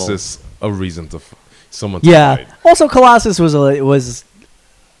 Colossus Marvel. A reason to someone. Yeah. To Also, Colossus was.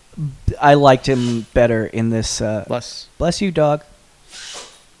 I liked him better in this. Bless you, dog.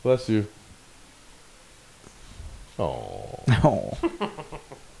 Bless you. Oh.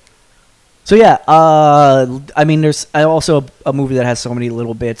 So yeah, I mean, there's also a movie that has so many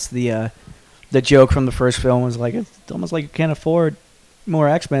little bits. The joke from the first film was like, it's almost like you can't afford more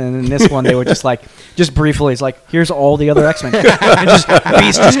X-Men, and in this one they were just like, just briefly, it's like, here's all the other X-Men, and just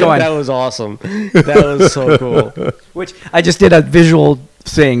Beast just going. That was awesome. That was so cool. Which I just did a visual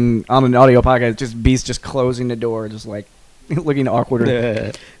thing on an audio podcast, just Beast just closing the door, just like looking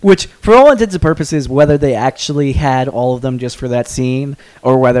awkward. Which, for all intents and purposes, whether they actually had all of them just for that scene,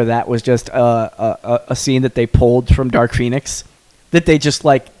 or whether that was just a scene that they pulled from Dark Phoenix, that they just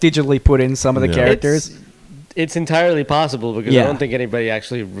like digitally put in some of the characters. It's entirely possible because I don't think anybody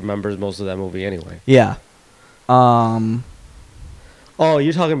actually remembers most of that movie anyway. Yeah. Oh,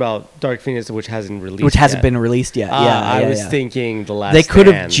 you're talking about Dark Phoenix, which hasn't released. Which hasn't been released yet. I was thinking The Last They could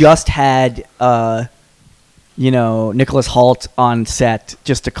have Stand. just had, Nicholas Hoult on set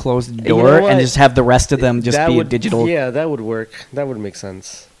just to close the door and just have the rest of them just be a digital. Yeah, that would work. That would make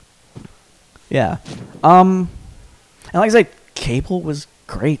sense. Yeah. And like I said, Cable was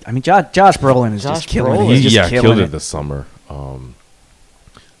great. I mean, Josh Brolin is just killing it. He's just killing killed it this summer.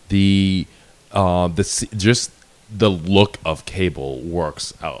 Just the look of Cable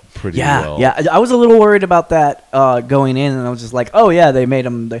works out pretty well. Yeah, I was a little worried about that going in, and I was just like, oh yeah, they made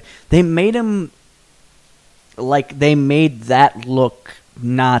him like they made that look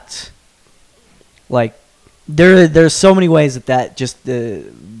not like there's so many ways that just the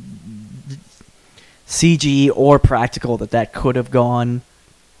CG or practical that could have gone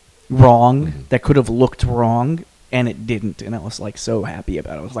wrong, that could have looked wrong, and it didn't, and I was like so happy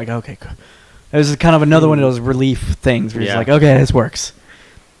about it. I was like, okay, good. This is kind of another one of those relief things where you're like, okay, this works.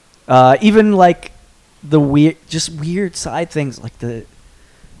 Even like the weird side things, like the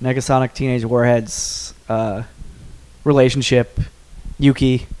Negasonic Teenage Warheads relationship,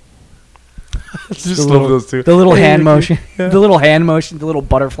 Yuki. Just love those two. The little hand motion, the little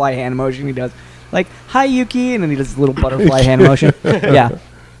butterfly hand motion he does. Like, hi Yuki, and then he does the little butterfly hand motion. Yeah.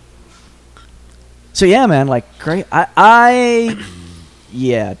 So yeah, man, like great.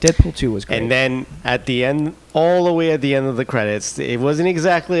 Yeah, Deadpool 2 was great. And then at the end, all the way at the end of the credits, it wasn't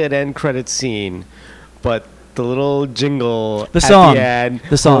exactly an end credit scene, but the little jingle the song. At the end.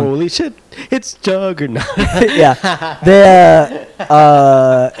 The song. Holy shit, it's Juggernaut. Yeah. That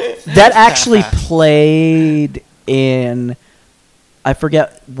actually played in, I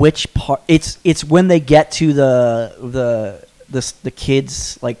forget which part. It's when they get to the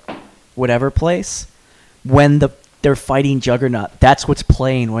kids, like, whatever place, when they're fighting Juggernaut. That's what's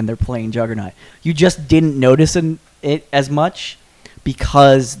playing when they're playing Juggernaut. You just didn't notice it as much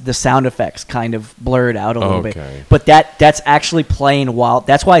because the sound effects kind of blurred out a little bit. But that's actually playing while.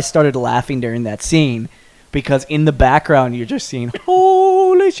 That's why I started laughing during that scene, because in the background you're just seeing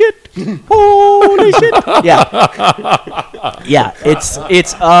holy shit, holy shit. Yeah, yeah. It's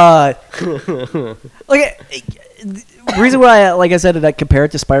like. The reason why, like I said, that I compare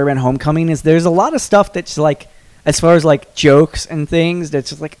it to Spider-Man: Homecoming is there's a lot of stuff that's like, as far as like jokes and things,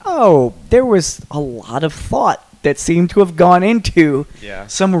 that's just like, oh, there was a lot of thought that seemed to have gone into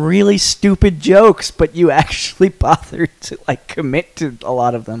some really stupid jokes, but you actually bothered to like commit to a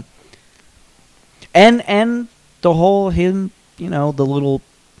lot of them. And the whole the little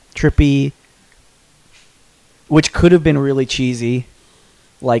trippy, which could have been really cheesy,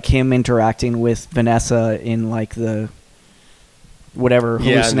 like him interacting with Vanessa in like the whatever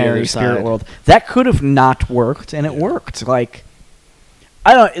hallucinatory spirit world. That could have not worked, and it worked. Like,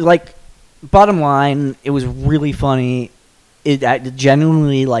 I don't like. Bottom line, it was really funny. It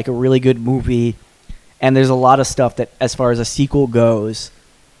genuinely like a really good movie, and there's a lot of stuff that, as far as a sequel goes,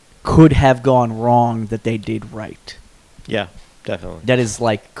 could have gone wrong that they did right. Yeah, definitely. That is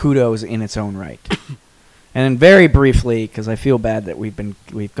like kudos in its own right. And then very briefly, because I feel bad that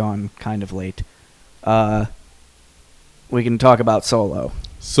we've gone kind of late, we can talk about Solo.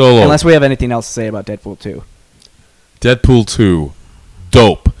 Unless we have anything else to say about Deadpool 2. Deadpool 2,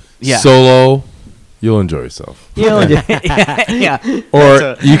 dope. Yeah. Solo, you'll enjoy yourself. Yeah.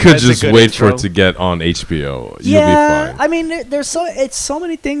 Or you could just wait for it to get on HBO. You'll be fine. I mean, it's so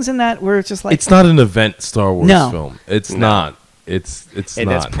many things in that where it's just like, it's not an event Star Wars film. It's not. It's and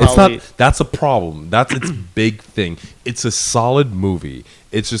not. It's not. That's a problem. That's its big thing. It's a solid movie.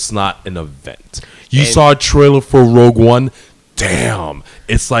 It's just not an event. You saw a trailer for Rogue One. Damn,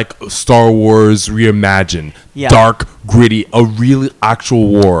 it's like Star Wars reimagined. Yeah. Dark, gritty, a real actual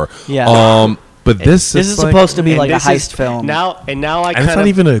war. Yeah. But this is like, supposed to be like a heist film. Now it's not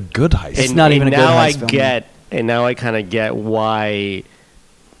even a good heist. It's not even a good heist film. And now I kind of get why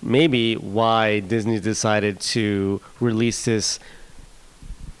Disney decided to release this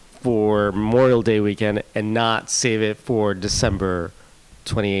for Memorial Day weekend and not save it for December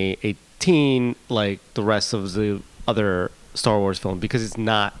 2018 like the rest of the other Star Wars film, because it's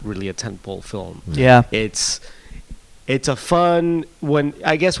not really a tentpole film. Yeah. It's a fun, when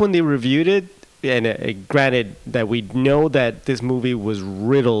they reviewed it, and granted that we know that this movie was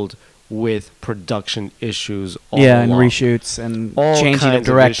riddled with production issues all and along. reshoots and All changing of kinds of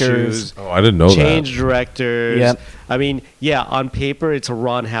directors. issues. Oh, I didn't know Change that. directors. Yep. I mean, yeah, on paper it's a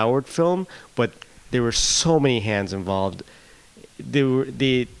Ron Howard film, but there were so many hands involved.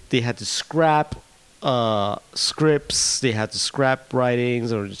 They had to scrap scripts, they had to scrap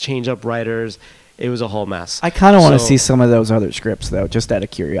writings or change up writers. It was a whole mess. I kind of want to see some of those other scripts, though, just out of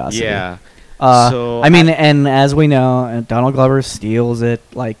curiosity. Yeah. And as we know, Donald Glover steals it.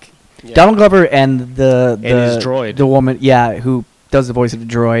 Like, Donald Glover and his droid. the woman, who does the voice of the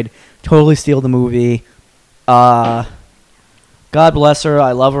droid, totally steal the movie. God bless her.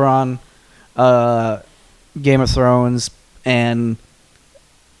 I love her on Game of Thrones, and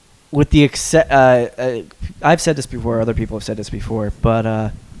with the I've said this before, other people have said this before,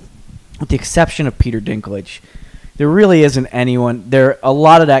 but with the exception of Peter Dinklage, there really isn't anyone. There a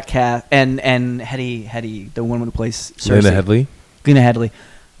lot of that cast, and Hetty, the woman who plays Cersei, Lena Headey.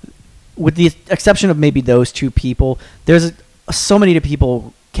 With the exception of maybe those two people, there's so many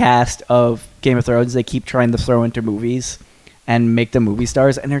people cast of Game of Thrones they keep trying to throw into movies and make them movie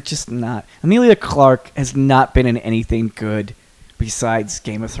stars, and they're just not. Emilia Clarke has not been in anything good besides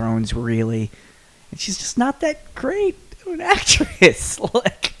Game of Thrones, really. And she's just not that great of an actress.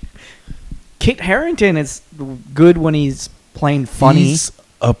 Like, Kit Harington is good when he's playing funny. He's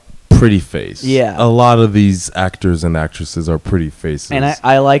a pretty face. Yeah. A lot of these actors and actresses are pretty faces. And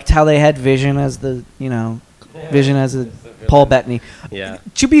I liked how they had Vision as Vision as a Paul Bettany. Yeah.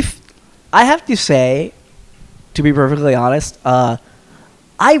 I have to say, to be perfectly honest, I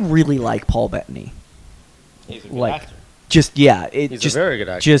really like Paul Bettany. He's a good actor. He's a very good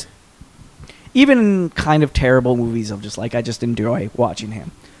actor. Just even in kind of terrible movies, I just enjoy watching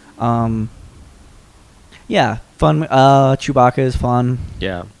him. Fun. Chewbacca is fun.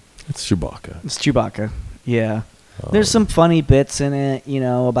 Yeah. It's Chewbacca. It's Chewbacca. Yeah. There's some funny bits in it,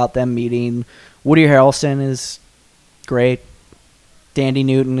 about them meeting. Woody Harrelson is great. Dandy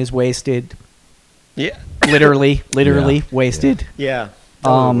Newton is wasted. Yeah. Literally wasted. Yeah.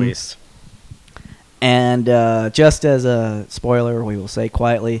 Waste. And just as a spoiler, we will say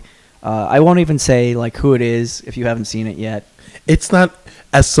quietly, I won't even say who it is if you haven't seen it yet. It's not,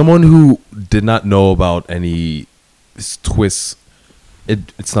 as someone who did not know about any twists,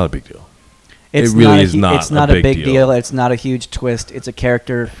 it's not a big deal. It's not a big deal. It's not a huge twist. It's a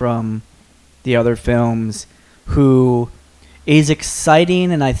character from the other films who is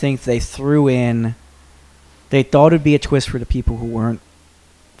exciting, and I think they threw in. They thought it'd be a twist for the people who weren't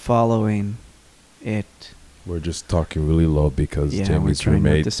following it. We're just talking really low because Jamie's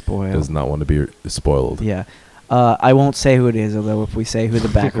roommate does not want to be spoiled. Yeah. I won't say who it is, although if we say who the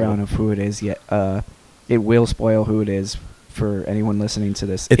background of who it is, it will spoil who it is for anyone listening to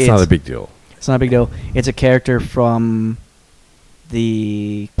this. It's not a big deal. It's not a big deal. It's a character from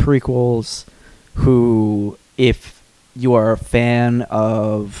the prequels who, if you are a fan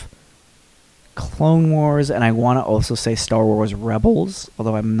of Clone Wars, and I want to also say Star Wars Rebels,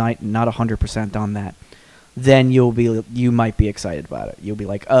 although I'm not 100% on that, then you might be excited about it. You'll be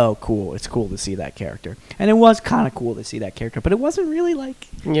like, oh, cool, it's cool to see that character. And it was kind of cool to see that character, but it wasn't really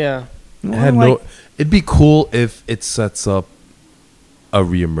Yeah. It'd be cool if it sets up a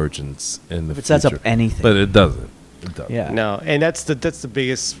reemergence in the future. If it sets up anything. But it doesn't. Yeah. No, and that's the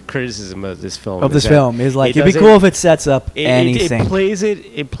biggest criticism of this film. It'd be cool if it sets up anything.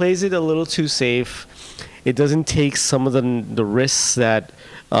 It plays it a little too safe. It doesn't take some of the risks that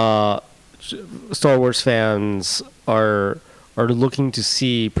Star Wars fans are looking to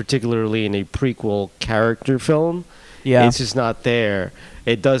see, particularly in a prequel character film. Yeah. It's just not there.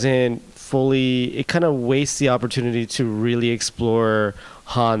 It doesn't fully. It kind of wastes the opportunity to really explore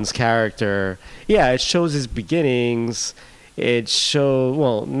Han's character. Yeah, it shows his beginnings. It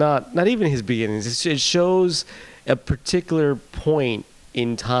shows not even his beginnings. It shows a particular point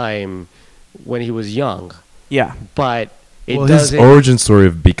in time when he was young. Yeah, but his origin story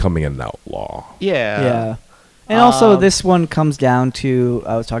of becoming an outlaw. Yeah. Yeah. And also, this one comes down to,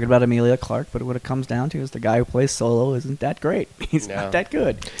 I was talking about Emilia Clarke, but what it comes down to is the guy who plays Solo isn't that great. He's not that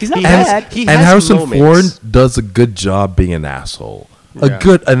good. He's not bad. And Harrison Ford does a good job being an asshole.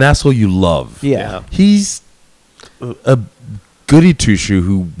 Yeah. An asshole you love. Yeah. He's a goody two-shoe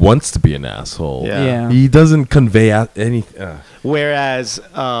who wants to be an asshole. Yeah. He doesn't convey anything. Whereas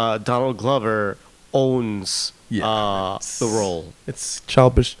Donald Glover owns the role. It's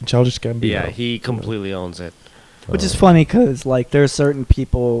childish Gambino. Yeah, he completely owns it. Which is funny because, like, there are certain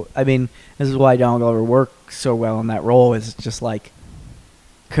people. I mean, this is why Donald Glover worked so well in that role. Is just like,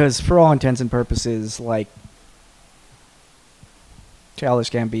 because for all intents and purposes, like,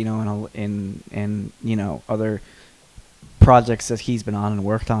 Childish Gambino and you know, other projects that he's been on and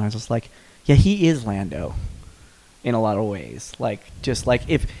worked on, it's just like, yeah, he is Lando in a lot of ways. Like, just like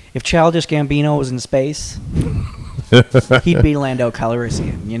if Childish Gambino was in space, he'd be Lando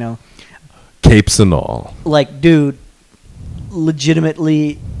Calrissian, you know? Capes and all. Like, dude,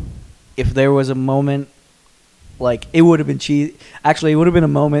 legitimately, if there was a moment, like, it would have been cheesy. Actually, it would have been a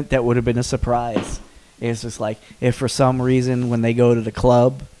moment that would have been a surprise. It's just like, if for some reason when they go to the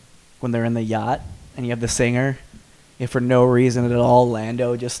club, when they're in the yacht, and you have the singer, if for no reason at all,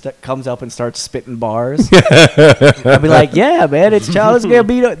 Lando just comes up and starts spitting bars, I'd be like, yeah, man, it's Childish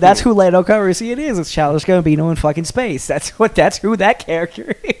Gambino. That's who Lando Calrissian is. It's Childish Gambino in fucking space. That's who that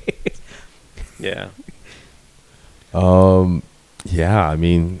character is. Yeah. Yeah, I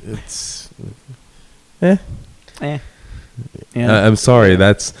mean, it's... Yeah. Yeah. I'm sorry,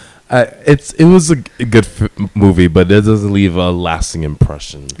 that's... it was a good movie, but it doesn't leave a lasting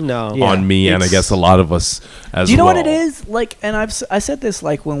impression on me, and I guess a lot of us as well. Do you know what it is? Like, and I said this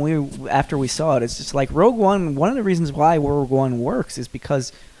like after we saw it. It's just like Rogue One. One of the reasons why Rogue One works is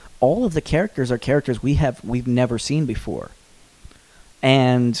because all of the characters are characters we've never seen before,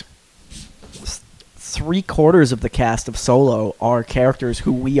 and 3/4 of the cast of Solo are characters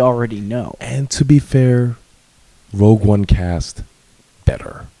who we already know. And to be fair, Rogue One cast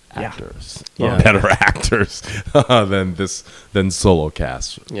better actors, better actors than Solo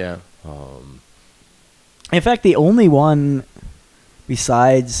cast. Yeah. In fact, the only one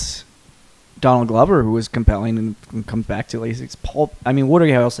besides Donald Glover who was compelling and comes back to it is Paul. I mean,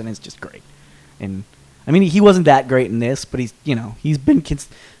 Woody Harrelson is just great, and I mean he wasn't that great in this, but he's been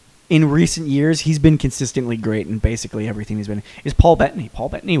in recent years he's been consistently great in basically everything he's been in. Is Paul Bettany? Paul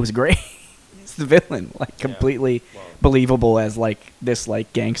Bettany was great. He's the villain, like completely believable as like this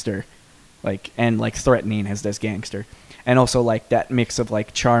like gangster, like and like threatening as this gangster, and also like that mix of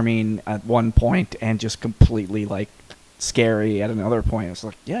like charming at one point and just completely like scary at another point. It's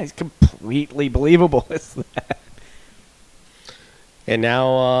like, yeah, he's completely believable as that. And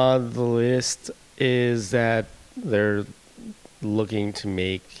now the list is that they're looking to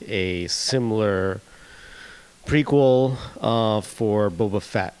make a similar prequel for Boba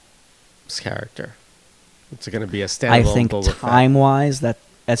Fett's character. It's going to be a standalone. I think Boba time-wise, that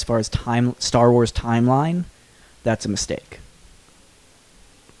as far as Star Wars timeline, that's a mistake.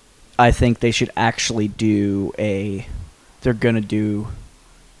 I think they should actually do they're going to do,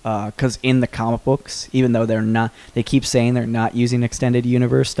 because in the comic books, even though they keep saying they're not using extended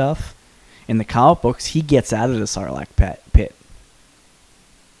universe stuff, in the comic books, he gets out of the Sarlacc pit.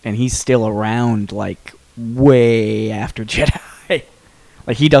 And he's still around, like, way after Jedi.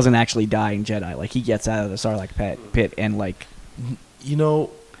 Like, he doesn't actually die in Jedi. Like, he gets out of the Sarlacc pit and, like...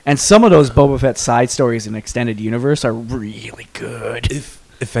 And some of those Boba Fett side stories in Extended Universe are really good.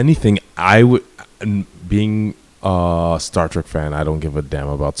 If anything, I would... Being a Star Trek fan, I don't give a damn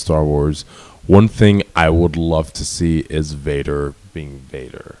about Star Wars. One thing I would love to see is Vader being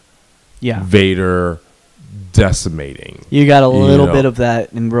Vader. Yeah. Vader decimating. You got a little bit of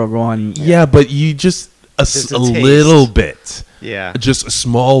that in Rogue One. Yeah, but you just... A little bit. Yeah. Just a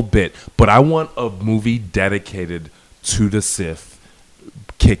small bit. But I want a movie dedicated to the Sith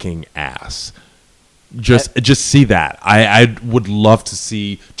kicking ass. Just see that. I would love to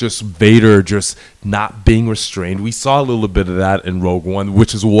see just Vader just not being restrained. We saw a little bit of that in Rogue One,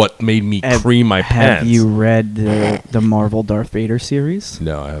 which is what made me cream my pants. Have you read the Marvel Darth Vader series?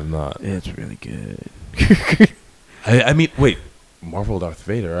 No, I have not. It's really good. I mean, wait. Marvel Darth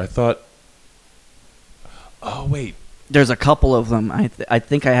Vader? I thought... Oh, wait. There's a couple of them. I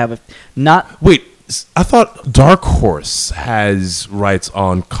think I have not... Wait, I thought Dark Horse has rights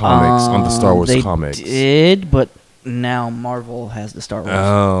on comics, on the Star Wars comics. They did, but now Marvel has the Star Wars.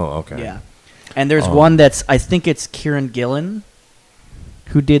 Oh, okay. Yeah. And there's one that's... I think it's Kieran Gillen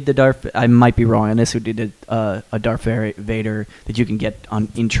who did the Darth... I might be wrong on this, who did a Darth Vader that you can get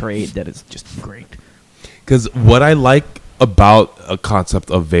in trade that is just great. Because what I like about a concept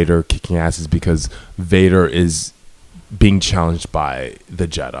of Vader kicking ass is because Vader is being challenged by the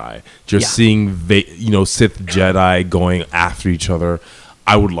Jedi. Just seeing Sith Jedi going after each other,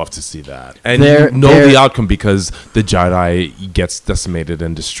 I would love to see that. And the outcome because the Jedi gets decimated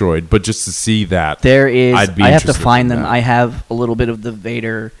and destroyed. But just to see that, I have to find them. I have a little bit of the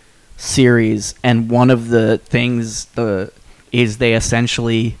Vader series, and one of the things is they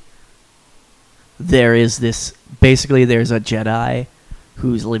essentially... There's a Jedi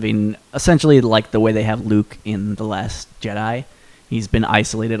who's living essentially like the way they have Luke in The Last Jedi. He's been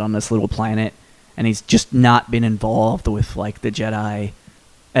isolated on this little planet, and he's just not been involved with like the Jedi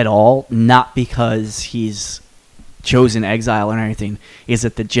at all. Not because he's chosen exile or anything. Is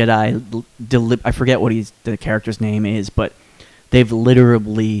that the Jedi? I forget what the character's name is, but they've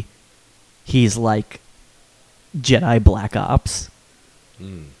literally. He's like Jedi Black Ops.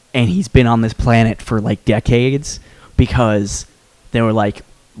 And he's been on this planet for like decades because they were like,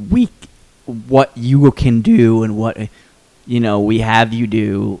 what you can do and what, we have you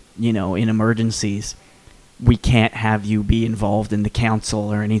do, in emergencies. We can't have you be involved in the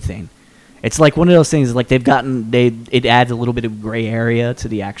council or anything. It's like one of those things, like it adds a little bit of gray area to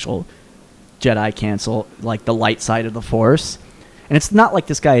the actual Jedi council, like the light side of the Force. And it's not like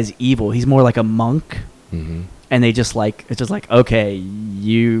this guy is evil. He's more like a monk. Mm-hmm. And they just like, it's just like, okay,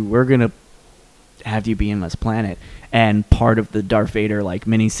 we're going to have you be in this planet. And part of the Darth Vader like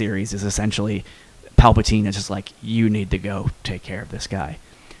miniseries is essentially Palpatine is just like, you need to go take care of this guy.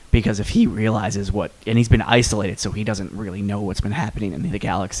 Because if he realizes and he's been isolated, so he doesn't really know what's been happening in the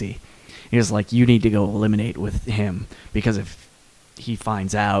galaxy. He's like, you need to go eliminate with him. Because if he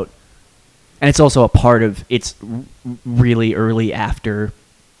finds out, and it's also a part of, it's really early after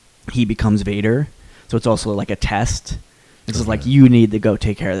he becomes Vader. So it's also like a test. It's just like, you need to go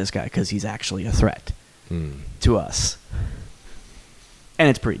take care of this guy because he's actually a threat to us. And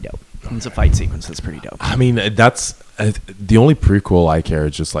it's pretty dope. Okay. It's a fight sequence that's pretty dope. I mean, that's the only prequel I care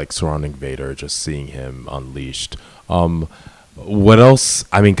is just like surrounding Vader, just seeing him unleashed. What else?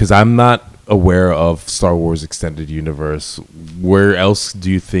 I mean, because I'm not aware of Star Wars Extended Universe. Where else do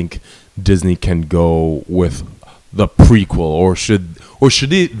you think Disney can go with the prequel, or should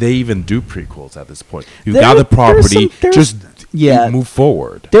they even do prequels at this point? You've got the property, move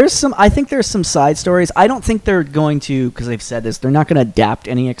forward. I think there's some side stories. I don't think they're going to, because they've said this, they're not going to adapt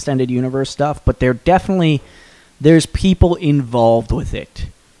any extended universe stuff, but there's people involved with it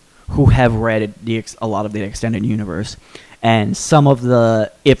who have read a lot of the extended universe, and some of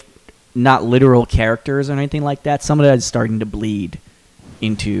the, if not literal characters or anything like that, some of that is starting to bleed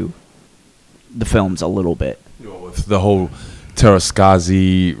into the films a little bit. With the whole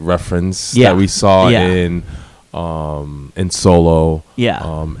Terraskazi reference that we saw in Solo,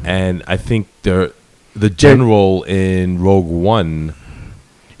 and I think the general in Rogue One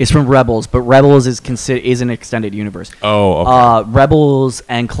is from Rebels, but Rebels is an extended universe. Oh, okay. Rebels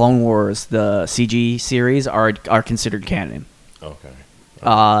and Clone Wars, the CG series, are considered canon. Okay.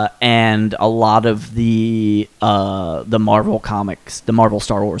 And a lot of the Marvel comics, the Marvel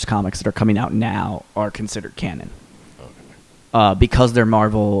Star Wars comics that are coming out now, are considered canon. Okay. Because they're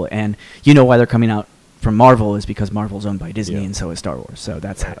Marvel, and you know why they're coming out from Marvel is because Marvel's owned by Disney, and so is Star Wars. So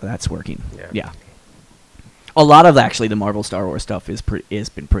that's how that's working. Yeah. A lot of actually the Marvel Star Wars stuff has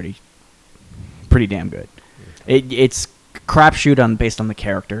been pretty damn good. It's crapshoot based on the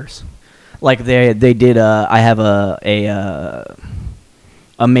characters. Like they did. I have a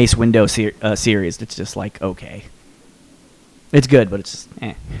Mace Windu series that's just like, okay. It's good, but it's just,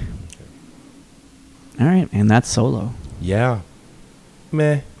 eh. All right, and that's Solo. Yeah.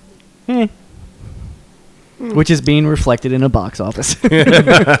 Meh. Which is being reflected in a box office.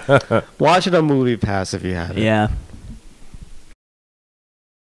 Watch it on Movie Pass if you have it. Yeah.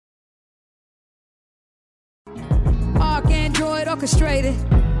 Android orchestrated.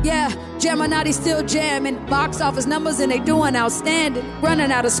 Yeah, Gemini still jamming. Box office numbers and they doing outstanding.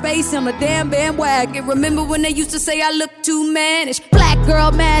 Running out of space on the damn bandwagon. Remember when they used to say I look too mannish? Black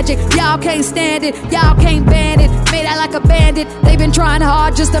girl magic, y'all can't stand it. Y'all can't ban it. Made out like a bandit. They've been trying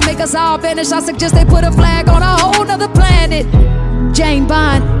hard just to make us all vanish. I suggest they put a flag on a whole nother planet. Jane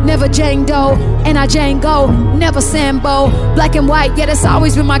Bond, never Jane Doe. And I Django, never Sambo. Black and white, yeah, that's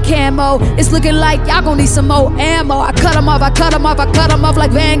always been my camo. It's looking like y'all gon' need some more ammo. I cut 'em off, I cut 'em off, I cut 'em off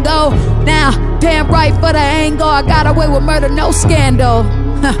like Van Gogh. Now, pan right for the angle. I got away with murder, no scandal.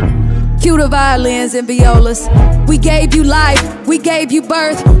 Cue the violins and violas. We gave you life, we gave you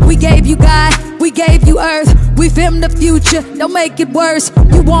birth, we gave you God, we gave you earth. We filmed the future, don't make it worse.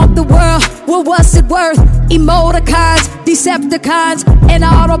 You want the world, well what's it worth? Emoticons, Decepticons, and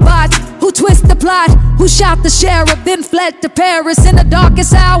Autobots who twist the plot, who shot the sheriff, then fled to Paris in the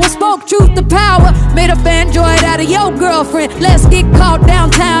darkest hour, spoke truth to power, made a fanjoid out of your girlfriend. Let's get caught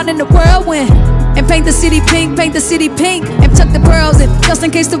downtown in the whirlwind and paint the city pink, and tuck the pearls in, just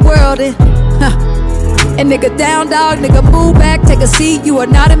in case the world in. And nigga down dog, nigga move back, take a seat, you are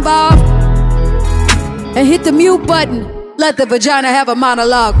not involved. And hit the mute button, let the vagina have a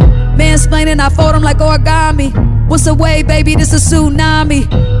monologue. Mansplaining, I fold them like origami. What's the way, baby? This a tsunami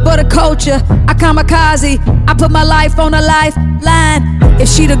for the culture. I kamikaze. I put my life on a lifeline. If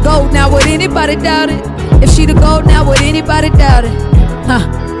she the GOAT, now would anybody doubt it? If she the GOAT, now would anybody doubt it? Huh?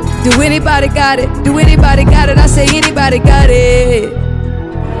 Do anybody got it? Do anybody got it? I say anybody got it.